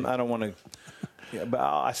 actually. I don't want to. Yeah, but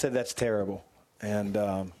I said that's terrible, and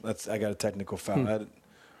I got a technical foul.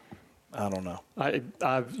 I don't know.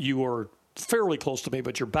 You were fairly close to me,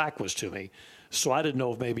 but your back was to me. So I didn't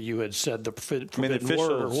know if maybe you had said the forbidden the official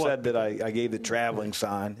word or what. said that I gave the traveling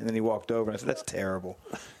sign, and then he walked over and I said, "That's terrible,"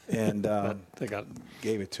 and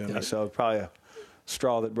gave it to me. So probably a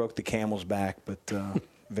straw that broke the camel's back, but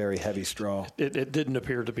very heavy straw. It didn't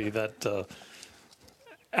appear to be that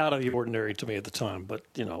out of the ordinary to me at the time, but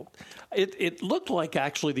it looked like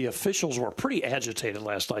actually the officials were pretty agitated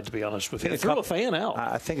last night. To be honest with you, they threw a fan out.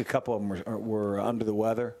 I think a couple of them were under the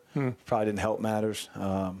weather. Probably didn't help matters.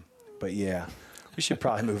 But yeah, we should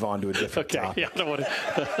probably move on to a different topic. Yeah, I don't want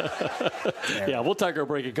to. We'll take our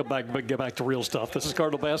break and come back and get back to real stuff. This is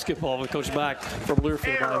Cardinal Basketball with Coach Mack from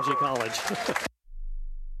Learfield IMG College.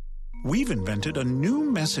 We've invented a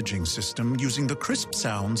new messaging system using the crisp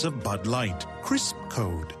sounds of Bud Light. Crisp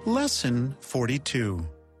Code, Lesson 42.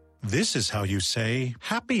 This is how you say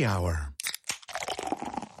happy hour.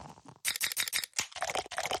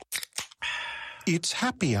 It's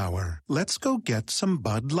happy hour. Let's go get some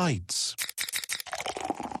Bud Lights.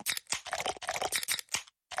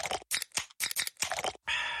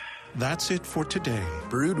 That's it for today.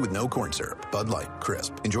 Brewed with no corn syrup. Bud Light.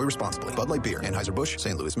 Crisp. Enjoy responsibly. Bud Light Beer. Anheuser-Busch,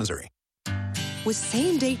 St. Louis, Missouri. With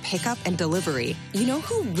same-day pickup and delivery, you know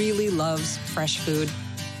who really loves fresh food?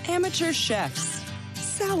 Amateur chefs,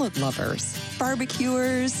 salad lovers,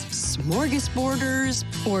 barbecuers, smorgasborders,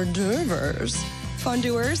 hors d'oeuvres,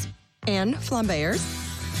 fondue and flambeurs,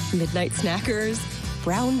 midnight snackers,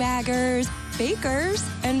 brown baggers, bakers,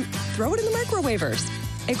 and throw it in the microwavers.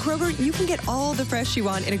 At Kroger, you can get all the fresh you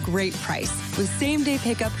want at a great price with same-day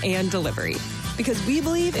pickup and delivery. Because we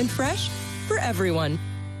believe in fresh for everyone.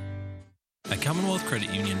 At Commonwealth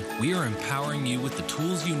Credit Union, we are empowering you with the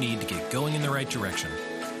tools you need to get going in the right direction.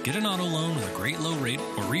 Get an auto loan with a great low rate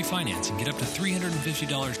or refinance and get up to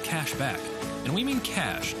 $350 cash back. And we mean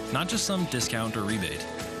cash, not just some discount or rebate.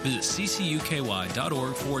 Visit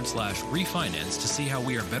ccuky.org/refinance to see how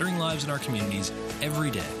we are bettering lives in our communities every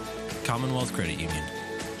day. Commonwealth Credit Union.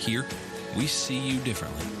 Here, we see you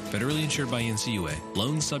differently. Federally insured by NCUA.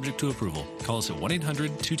 Loans subject to approval. Call us at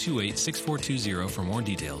 1-800-228-6420 for more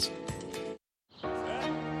details.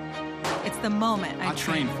 It's the moment I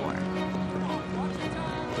train for.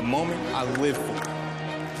 The moment I live for.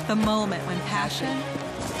 The moment when passion,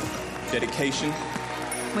 dedication,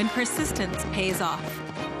 when persistence pays off.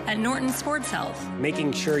 At Norton Sports Health,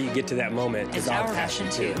 making sure you get to that moment is our passion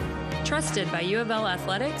too. Trusted by U of L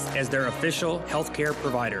Athletics as their official healthcare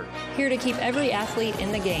provider. Here to keep every athlete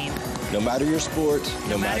in the game. No matter your sport,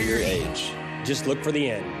 no matter your age. Just look for the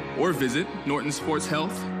end. Or visit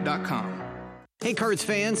nortonsportshealth.com. Hey Cards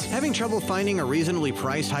fans, having trouble finding a reasonably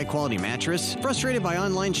priced high-quality mattress? Frustrated by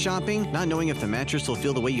online shopping, not knowing if the mattress will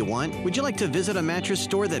feel the way you want? Would you like to visit a mattress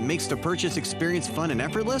store that makes the purchase experience fun and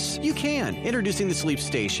effortless? You can. Introducing the Sleep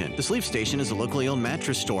Station. The Sleep Station is a locally owned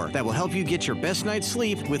mattress store that will help you get your best night's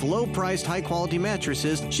sleep with low-priced, high-quality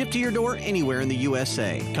mattresses shipped to your door anywhere in the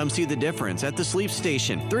USA. Come see the difference at the Sleep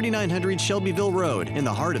Station, 3900 Shelbyville Road, in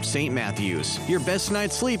the heart of St. Matthews. Your best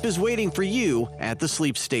night's sleep is waiting for you at the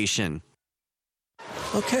Sleep Station.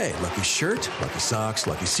 Okay, lucky shirt, lucky socks,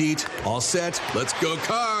 lucky seat, all set. Let's go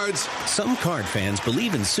Cards! Some card fans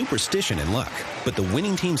believe in superstition and luck, but the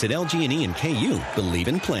winning teams at LG&E and KU believe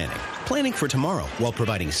in planning. Planning for tomorrow while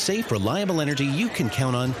providing safe, reliable energy you can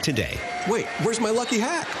count on today. Wait, where's my lucky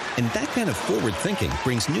hat? And that kind of forward thinking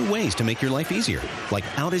brings new ways to make your life easier, like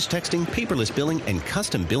outage texting, paperless billing, and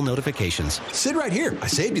custom bill notifications. Sit right here. I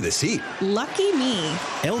saved you the seat. Lucky me.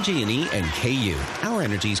 LG&E and KU. Our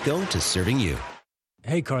energies go to serving you.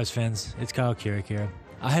 Hey, Cards fans, it's Kyle Keurig here.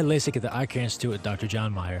 I had LASIK at the Eye Care Institute with Dr.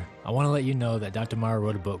 John Meyer. I want to let you know that Dr. Meyer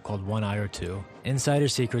wrote a book called One Eye or Two, Insider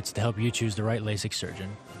Secrets to help you choose the right LASIK surgeon.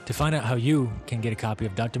 To find out how you can get a copy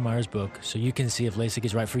of Dr. Meyer's book so you can see if LASIK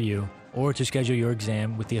is right for you, or to schedule your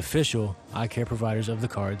exam with the official eye care providers of the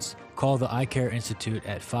Cards, call the Eye Care Institute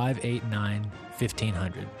at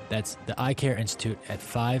 589-1500. That's the Eye Care Institute at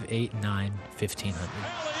 589-1500.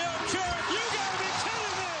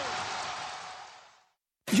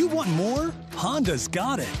 You want more? Honda's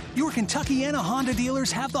got it. Your Kentuckiana Honda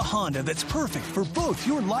dealers have the Honda that's perfect for both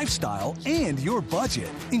your lifestyle and your budget,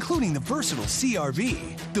 including the versatile CR-V,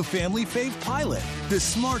 the family fave Pilot, the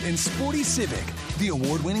smart and sporty Civic, the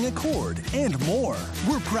award-winning Accord, and more.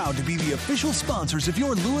 We're proud to be the official sponsors of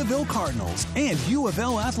your Louisville Cardinals and U of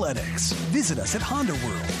L Athletics. Visit us at Honda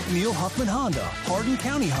World, Neil Huffman Honda, Hardin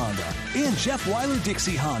County Honda, and Jeff Weiler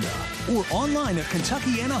Dixie Honda, or online at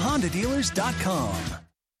KentuckianaHondaDealers.com.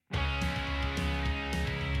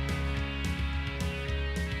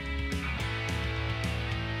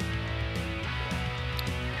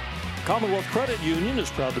 Commonwealth Credit Union is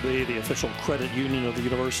proud to be the official credit union of the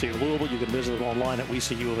University of Louisville. You can visit them online at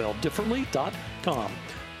weseeufldifferently.com.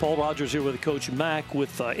 Paul Rogers here with Coach Mack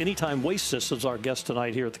with Anytime Waste Systems, our guest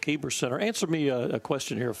tonight here at the Keeper Center. Answer me a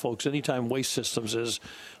question here, folks. Anytime Waste Systems is,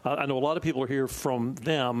 I know a lot of people are here from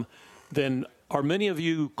them. Then are many of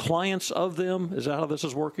you clients of them? Is that how this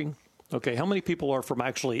is working? Okay, how many people are from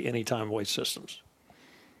actually Anytime Waste Systems?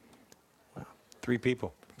 3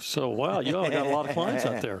 people. So, wow, you all got a lot of clients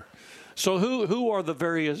out there. So who are the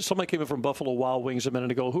various, somebody came in from Buffalo Wild Wings a minute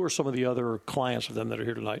ago. Who are some of the other clients of them that are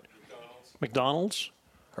here tonight? McDonald's?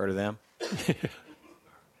 Heard of them?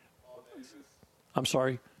 I'm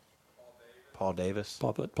sorry? Paul Davis.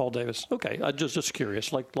 Paul Davis. Okay, I just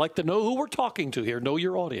curious. Like to know who we're talking to here. Know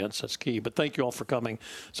your audience. That's key. But thank you all for coming.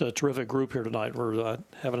 It's a terrific group here tonight. We're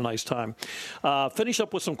having a nice time. Finish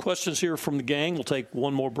up with some questions here from the gang. We'll take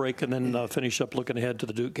one more break and then finish up looking ahead to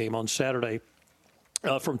the Duke game on Saturday.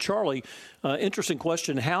 From Charlie, interesting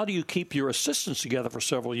question. How do you keep your assistants together for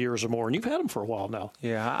several years or more? And you've had them for a while now.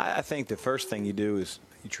 Yeah, I think the first thing you do is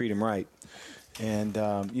you treat them right, and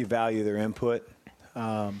you value their input.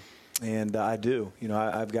 And I do.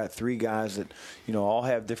 I've got 3 guys that, all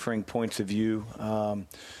have differing points of view,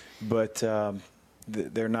 but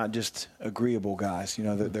they're not just agreeable guys.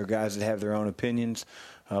 They're guys that have their own opinions.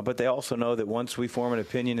 But they also know that once we form an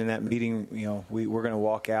opinion in that meeting, we're going to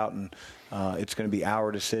walk out and it's going to be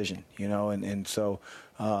our decision, and so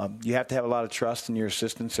you have to have a lot of trust in your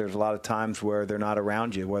assistants. There's a lot of times where they're not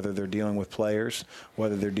around you, whether they're dealing with players,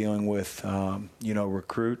 whether they're dealing with,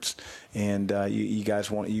 recruits, and you guys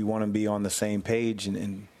want to be on the same page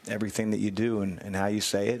in everything that you do and how you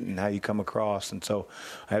say it and how you come across. And so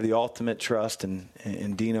I have the ultimate trust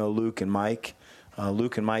in Dino, Luke, and Mike.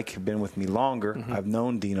 Luke and Mike have been with me longer. Mm-hmm. I've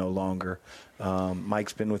known Dino longer.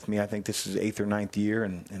 Mike's been with me, I think this is 8th or 9th year,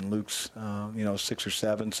 and Luke's, 6 or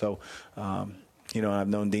 7. So, I've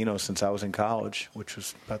known Dino since I was in college, which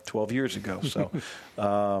was about 12 years ago. So,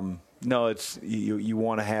 no, it's you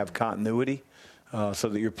want to have continuity so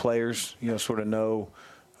that your players, sort of know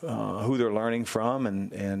who they're learning from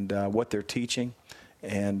and what they're teaching.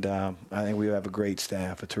 And I think we have a great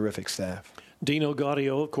staff, a terrific staff. Dino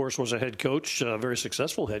Gaudio, of course, was a head coach, a very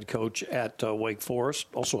successful head coach at Wake Forest,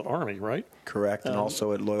 also at Army, right? Correct, and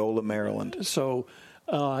also at Loyola, Maryland. So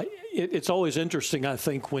it's always interesting, I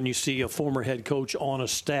think, when you see a former head coach on a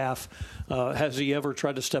staff. Has he ever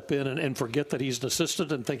tried to step in and forget that he's an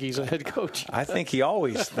assistant and think he's a head coach? I think he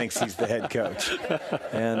always thinks he's the head coach.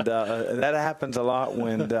 And that happens a lot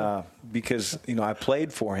because, I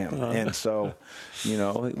played for him. And so,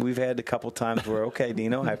 we've had a couple times where, okay,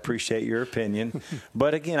 Dino, I appreciate your opinion.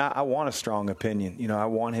 But, again, I want a strong opinion. I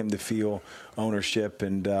want him to feel ownership,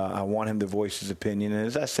 and I want him to voice his opinion. And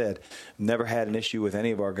as I said, never had an issue with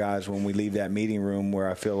any of our guys when we leave that meeting room where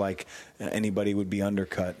I feel like anybody would be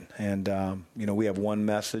undercut. And, we have one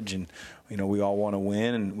message, and, we all want to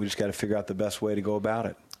win, and we just got to figure out the best way to go about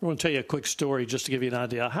it. I want to tell you a quick story just to give you an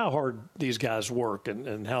idea how hard these guys work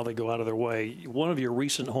and how they go out of their way. One of your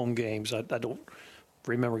recent home games, I don't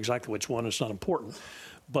remember exactly which one. It's not important.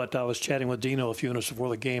 But I was chatting with Dino a few minutes before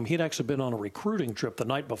the game. He'd actually been on a recruiting trip the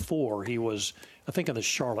night before. He was, I think, in the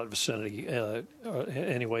Charlotte vicinity,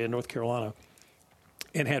 anyway, in North Carolina,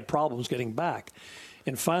 and had problems getting back.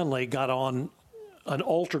 And finally got on an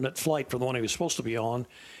alternate flight from the one he was supposed to be on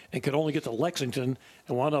and could only get to Lexington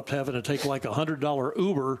and wound up having to take like $100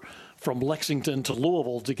 Uber from Lexington to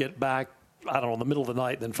Louisville to get back, I don't know, in the middle of the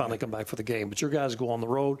night, and then finally come back for the game. But your guys go on the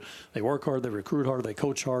road. They work hard. They recruit hard. They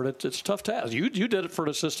coach hard. It's a tough task. You did it for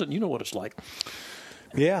an assistant. You know what it's like.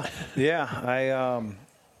 Yeah. I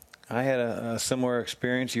had a similar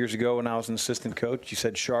experience years ago when I was an assistant coach. You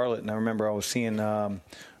said Charlotte, and I remember I was seeing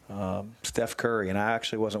Steph Curry, and I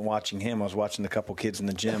actually wasn't watching him. I was watching a couple kids in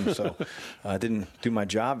the gym, so I didn't do my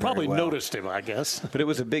job very well. Probably noticed him, I guess. But it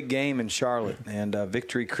was a big game in Charlotte, and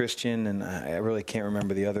Victory Christian, and I really can't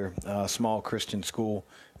remember the other small Christian school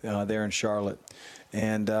there in Charlotte.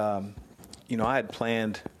 And I had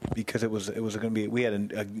planned, because it was going to be, we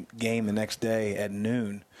had a game the next day at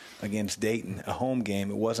noon against Dayton, a home game.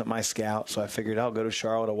 It wasn't my scout, so I figured I'll go to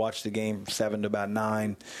Charlotte. I'll watch the game from 7 to about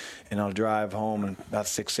 9, and I'll drive home in about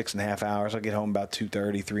 6.5 hours. I'll get home about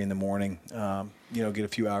 2:30, 3 in the morning, get a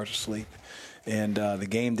few hours of sleep. And the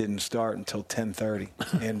game didn't start until 10:30,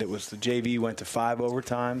 and it was the JV went to 5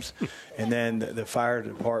 overtimes, and then the fire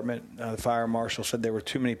department, the fire marshal said there were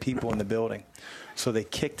too many people in the building, so they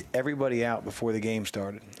kicked everybody out before the game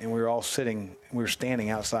started, and we were standing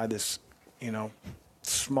outside this,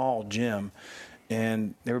 small gym,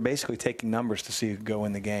 and they were basically taking numbers to see who could go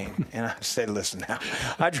in the game. And I said, listen, now,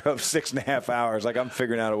 I drove 6.5 hours. Like, I'm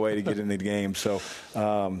figuring out a way to get in the game. So,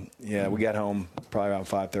 we got home probably around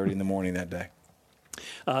 5:30 in the morning that day.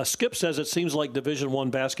 Skip says it seems like Division I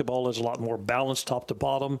basketball is a lot more balanced top to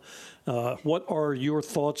bottom. What are your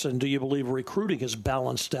thoughts, and do you believe recruiting is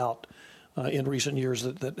balanced out in recent years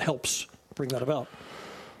that helps bring that about?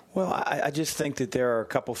 Well, I just think that there are a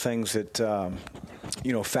couple things that,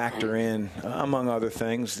 factor in, among other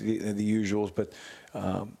things, the usuals, but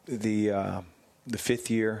the fifth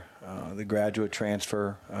year, the graduate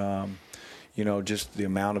transfer, just the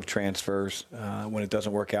amount of transfers when it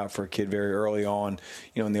doesn't work out for a kid very early on.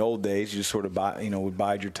 In the old days, you just sort of would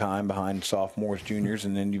bide your time behind sophomores, juniors,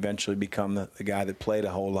 and then you eventually become the guy that played a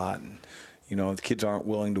whole lot. And, the kids aren't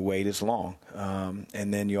willing to wait as long.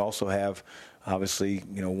 And then you also have, obviously,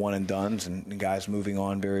 one and dones and guys moving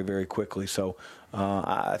on very, very quickly. So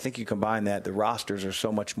I think you combine that. The rosters are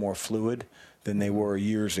so much more fluid than they were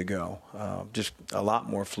years ago, just a lot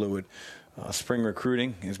more fluid. Spring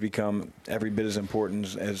recruiting has become every bit as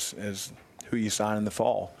important as who you sign in the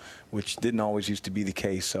fall, which didn't always used to be the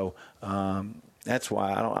case. So that's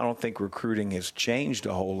why I don't think recruiting has changed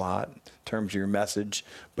a whole lot in terms of your message,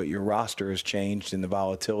 but your roster has changed and the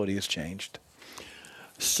volatility has changed.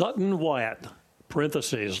 Sutton Wyatt,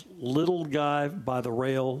 parentheses, little guy by the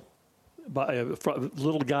rail,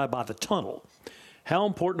 little guy by the tunnel. How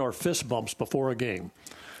important are fist bumps before a game?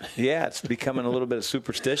 Yeah, it's becoming a little bit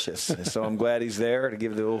superstitious. So I'm glad he's there to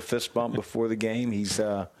give the little fist bump before the game. He's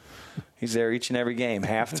there each and every game,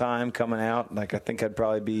 halftime, coming out. I think I'd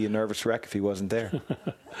probably be a nervous wreck if he wasn't there.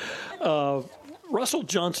 Russell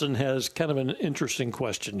Johnson has kind of an interesting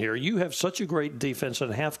question here. You have such a great defense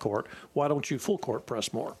in half court. Why don't you full court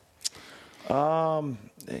press more? I'm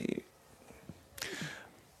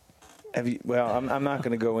not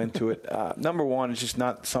going to go into it. Number one, it's just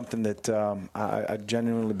not something that I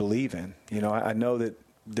genuinely believe in. I know that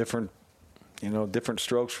different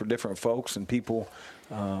strokes for different folks and people.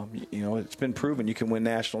 It's been proven you can win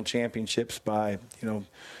national championships by,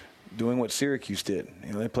 doing what Syracuse did.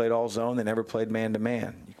 They played all zone. They never played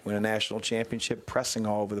man-to-man. You can win a national championship pressing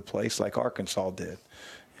all over the place like Arkansas did.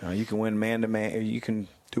 You can win man-to-man. You can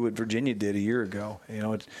do what Virginia did a year ago.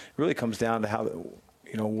 It really comes down to how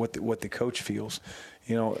what the coach feels.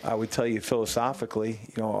 I would tell you philosophically,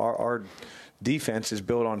 our defense is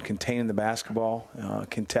built on containing the basketball,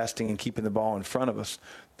 contesting and keeping the ball in front of us.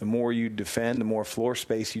 The more you defend, the more floor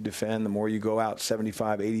space you defend, the more you go out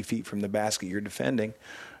 75, 80 feet from the basket you're defending,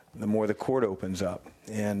 the more the court opens up.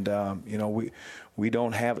 And, we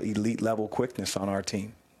don't have elite level quickness on our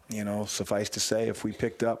team. Suffice to say, if we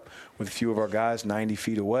picked up with a few of our guys 90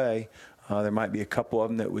 feet away, there might be a couple of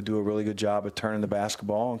them that would do a really good job of turning the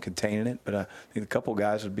basketball and containing it, but I think a couple of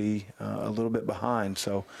guys would be a little bit behind.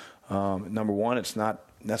 So, number one, it's not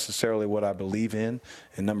necessarily what I believe in,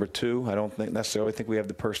 and number two, I don't necessarily think we have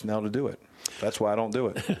the personnel to do it. That's why I don't do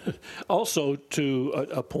it. Also, to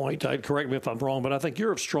a point, correct me if I'm wrong, but I think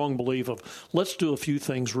you're of strong belief of let's do a few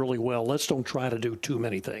things really well. Let's don't try to do too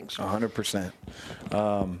many things. 100%.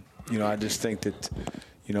 I just think that,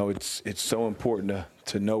 it's so important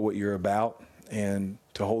to know what you're about and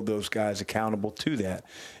to hold those guys accountable to that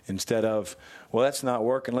instead of, well, that's not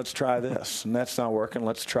working, let's try this, and that's not working,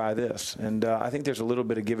 let's try this. And I think there's a little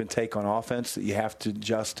bit of give and take on offense that you have to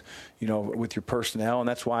adjust, with your personnel, and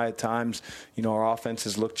that's why at times, our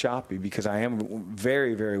offenses look choppy because I am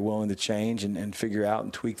very, very willing to change and figure out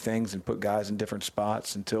and tweak things and put guys in different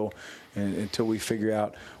spots until we figure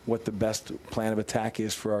out what the best plan of attack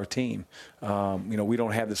is for our team. We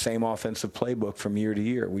don't have the same offensive playbook from year to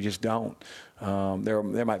year. We just don't.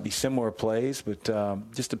 There might be similar plays, but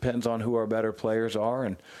just depends on who our better players are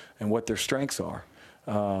and what their strengths are.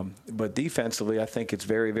 But defensively, I think it's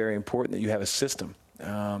very, very important that you have a system.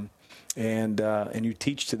 And you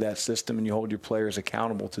teach to that system and you hold your players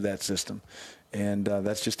accountable to that system. And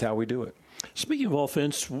that's just how we do it. Speaking of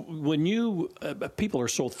offense, when people are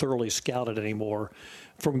so thoroughly scouted anymore,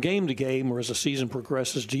 from game to game or as the season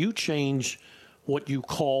progresses, do you change what you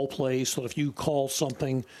call plays so that if you call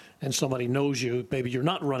something and somebody knows you, maybe you're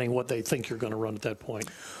not running what they think you're going to run at that point?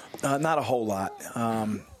 Not a whole lot.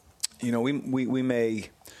 We may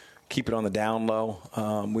keep it on the down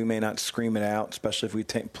low. We may not scream it out, especially if we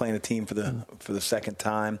playing a team for the second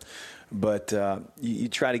time. But you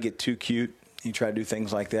try to get too cute. You try to do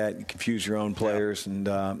things like that. You confuse your own players, and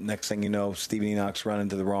next thing you know, Steven Enoch's running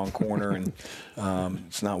to the wrong corner, and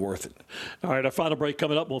it's not worth it. All right, our final break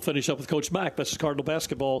coming up. We'll finish up with Coach Mack. This is Cardinal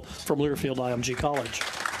Basketball from Learfield IMG College.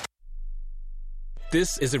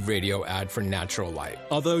 This is a radio ad for Natural Light.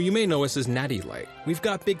 Although you may know us as Natty Light, we've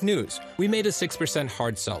got big news. We made a 6%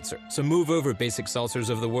 hard seltzer, so move over basic seltzers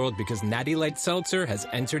of the world because Natty Light Seltzer has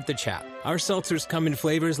entered the chat. Our seltzers come in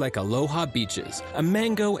flavors like Aloha Beaches, a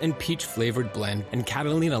mango and peach flavored blend, and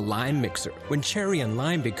Catalina Lime Mixer, when cherry and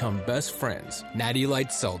lime become best friends. Natty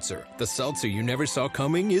Light Seltzer, the seltzer you never saw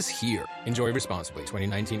coming, is here. Enjoy responsibly.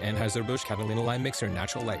 2019 Anheuser-Busch Catalina Lime Mixer,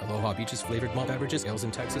 Natural Light, Aloha Beaches flavored malt beverages, ales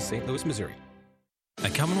in Texas, St. Louis, Missouri.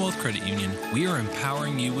 At Commonwealth Credit Union, we are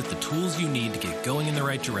empowering you with the tools you need to get going in the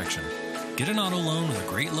right direction. Get an auto loan with a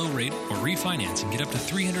great low rate or refinance and get up to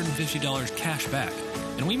 $350 cash back.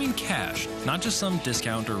 And we mean cash, not just some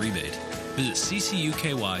discount or rebate. Visit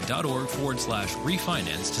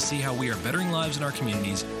ccuky.org/refinance to see how we are bettering lives in our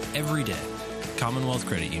communities every day. Commonwealth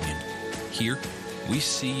Credit Union. Here, we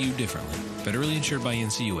see you differently. Federally insured by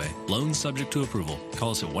NCUA. Loans subject to approval. Call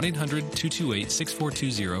us at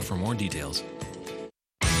 1-800-228-6420 for more details.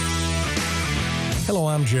 Hello,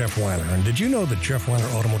 I'm Jeff Weiler, and did you know that Jeff Weiler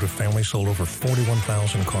Automotive family sold over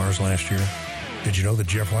 41,000 cars last year? Did you know that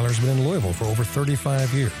Jeff Weiler's been in Louisville for over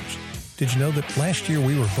 35 years? Did you know that last year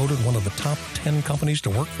we were voted one of the top 10 companies to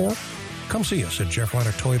work for? Come see us at Jeff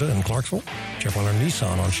Weiler Toyota in Clarksville, Jeff Weiler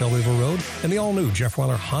Nissan on Shelbyville Road, and the all-new Jeff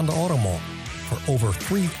Weiler Honda Auto Mall. For over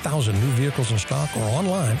 3,000 new vehicles in stock or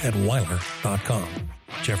online at Weiler.com.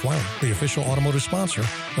 Jeff Weiler, the official automotive sponsor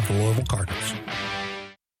of the Louisville Cardinals.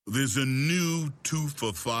 There's a new 2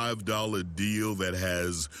 for $5 deal that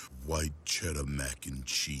has white cheddar mac and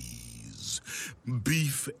cheese,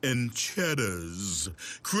 beef and cheddars,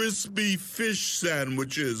 crispy fish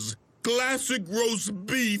sandwiches, classic roast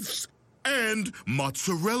beefs, and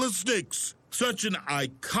mozzarella sticks. Such an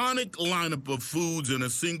iconic lineup of foods in a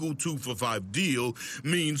single 2 for $5 deal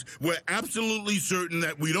means we're absolutely certain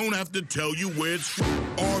that we don't have to tell you where it's from.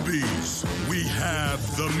 Arby's, we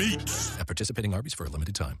have the meats. At participating Arby's for a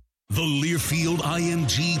limited time. The Learfield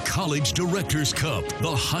IMG College Directors Cup,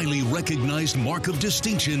 the highly recognized mark of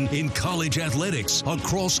distinction in college athletics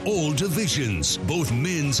across all divisions, both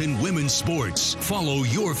men's and women's sports. Follow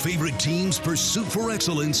your favorite team's pursuit for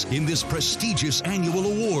excellence in this prestigious annual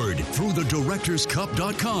award through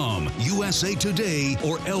thedirectorscup.com, USA Today,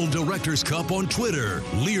 or L Directors Cup on Twitter.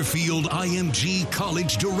 Learfield IMG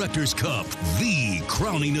College Directors Cup, the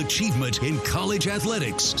crowning achievement in college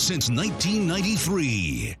athletics since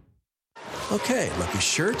 1993. Okay, lucky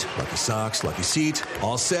shirt, lucky socks, lucky seat,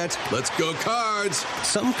 all set. Let's go Cards!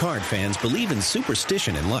 Some card fans believe in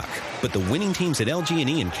superstition and luck, but the winning teams at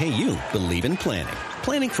LG&E and KU believe in planning.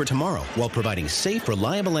 Planning for tomorrow while providing safe,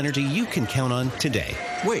 reliable energy you can count on today.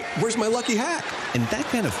 Wait, where's my lucky hat? And that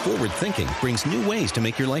kind of forward thinking brings new ways to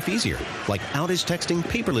make your life easier, like outage texting,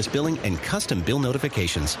 paperless billing, and custom bill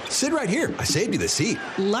notifications. Sit right here. I saved you the seat.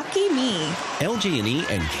 Lucky me. LG&E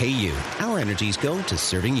and KU. Our energies go to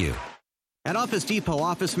serving you. At Office Depot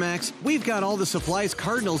Office Max, we've got all the supplies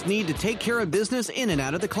Cardinals need to take care of business in and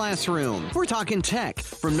out of the classroom. We're talking tech,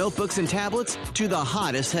 from notebooks and tablets to the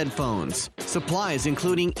hottest headphones. Supplies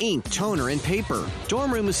including ink, toner, and paper.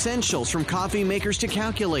 Dorm room essentials from coffee makers to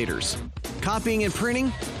calculators. Copying and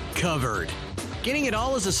printing? Covered. Getting it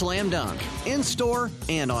all is a slam dunk, in-store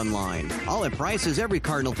and online. All at prices every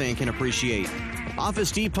Cardinal fan can appreciate.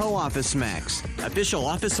 Office Depot Office Max, official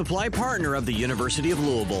office supply partner of the University of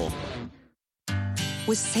Louisville.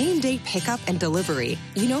 With same-day pickup and delivery,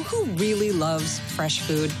 you know who really loves fresh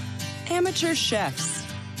food? Amateur chefs,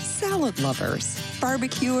 salad lovers,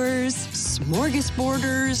 barbecuers,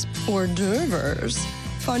 smorgasborders, hors d'oeuvres,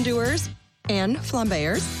 fondue and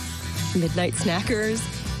flambeurs, midnight snackers,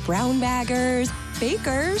 brown baggers,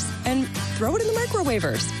 bakers, and throw it in the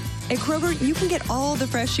microwavers. At Kroger, you can get all the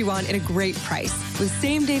fresh you want at a great price with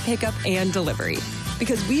same-day pickup and delivery.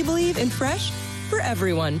 Because we believe in fresh for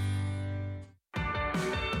everyone.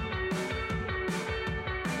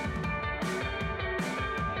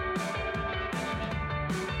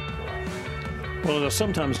 Well, I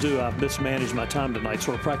sometimes do. I've mismanaged my time tonight,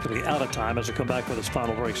 so we're practically out of time as we come back with this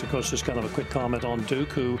final break. So, Coach, just kind of a quick comment on Duke,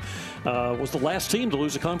 who was the last team to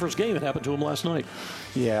lose a conference game. It happened to them last night.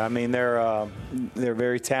 Yeah, I mean, they're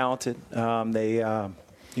very talented. They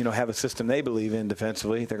have a system they believe in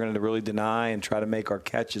defensively. They're going to really deny and try to make our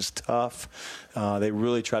catches tough. They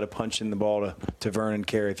really try to punch in the ball to Vernon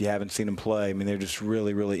Carey if you haven't seen them play. I mean, they're just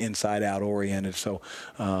really, really inside-out oriented. So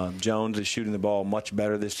Jones is shooting the ball much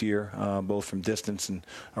better this year, both from distance and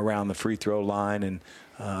around the free throw line. And,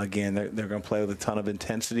 again, they're going to play with a ton of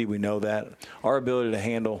intensity. We know that. Our ability to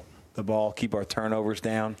handle the ball, keep our turnovers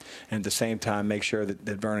down, and at the same time make sure that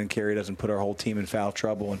Vernon Carey doesn't put our whole team in foul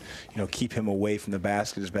trouble, and keep him away from the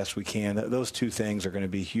basket as best we can. Those two things are going to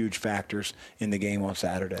be huge factors in the game on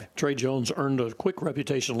Saturday. Trey Jones earned a quick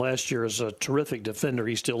reputation last year as a terrific defender.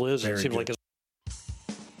 He still is. Very it seems good. like his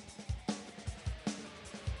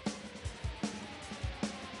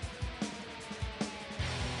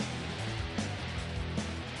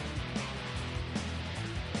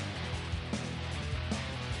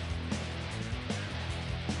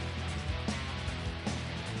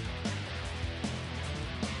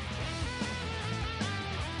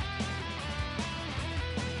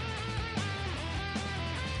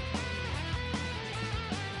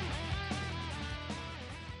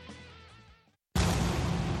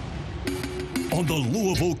on the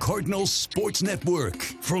Louisville Cardinals Sports Network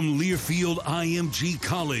from Learfield IMG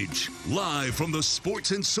College, live from the Sports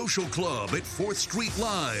and Social Club at 4th Street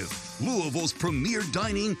Live, Louisville's premier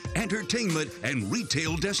dining, entertainment, and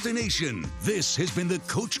retail destination. This has been the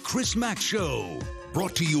Coach Chris Mack Show,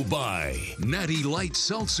 brought to you by Natty Light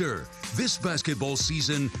Seltzer. This basketball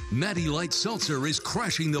season, Natty Light Seltzer is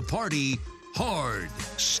crashing the party hard.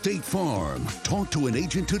 State Farm. Talk to an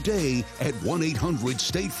agent today at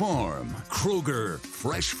 1-800-STATE-FARM. Kroger.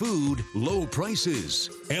 Fresh food, low prices.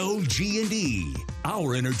 LG&E.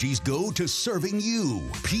 Our energies go to serving you.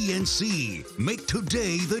 PNC. Make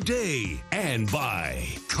today the day. And by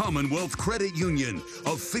Commonwealth Credit Union,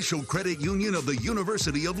 official credit union of the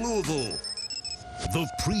University of Louisville. The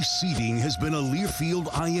preceding has been a Learfield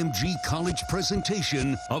IMG College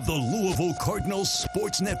presentation of the Louisville Cardinals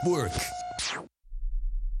Sports Network.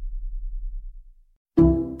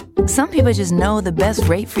 Some people just know the best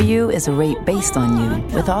rate for you is a rate based on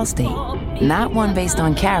you with Allstate. Not one based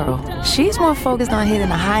on Carol. She's more focused on hitting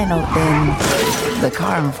a high note than the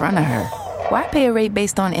car in front of her. Why pay a rate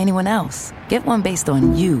based on anyone else? Get one based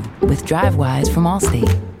on you with DriveWise from Allstate.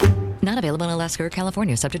 Not available in Alaska or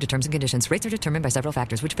California, subject to terms and conditions. Rates are determined by several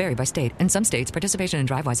factors, which vary by state. In some states, participation in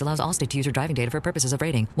DriveWise allows Allstate to use your driving data for purposes of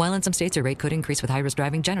rating. While in some states, your rate could increase with high-risk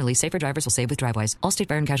driving. Generally, safer drivers will save with DriveWise. Allstate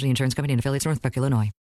Fire and Casualty Insurance Company and affiliates, Northbrook, Illinois.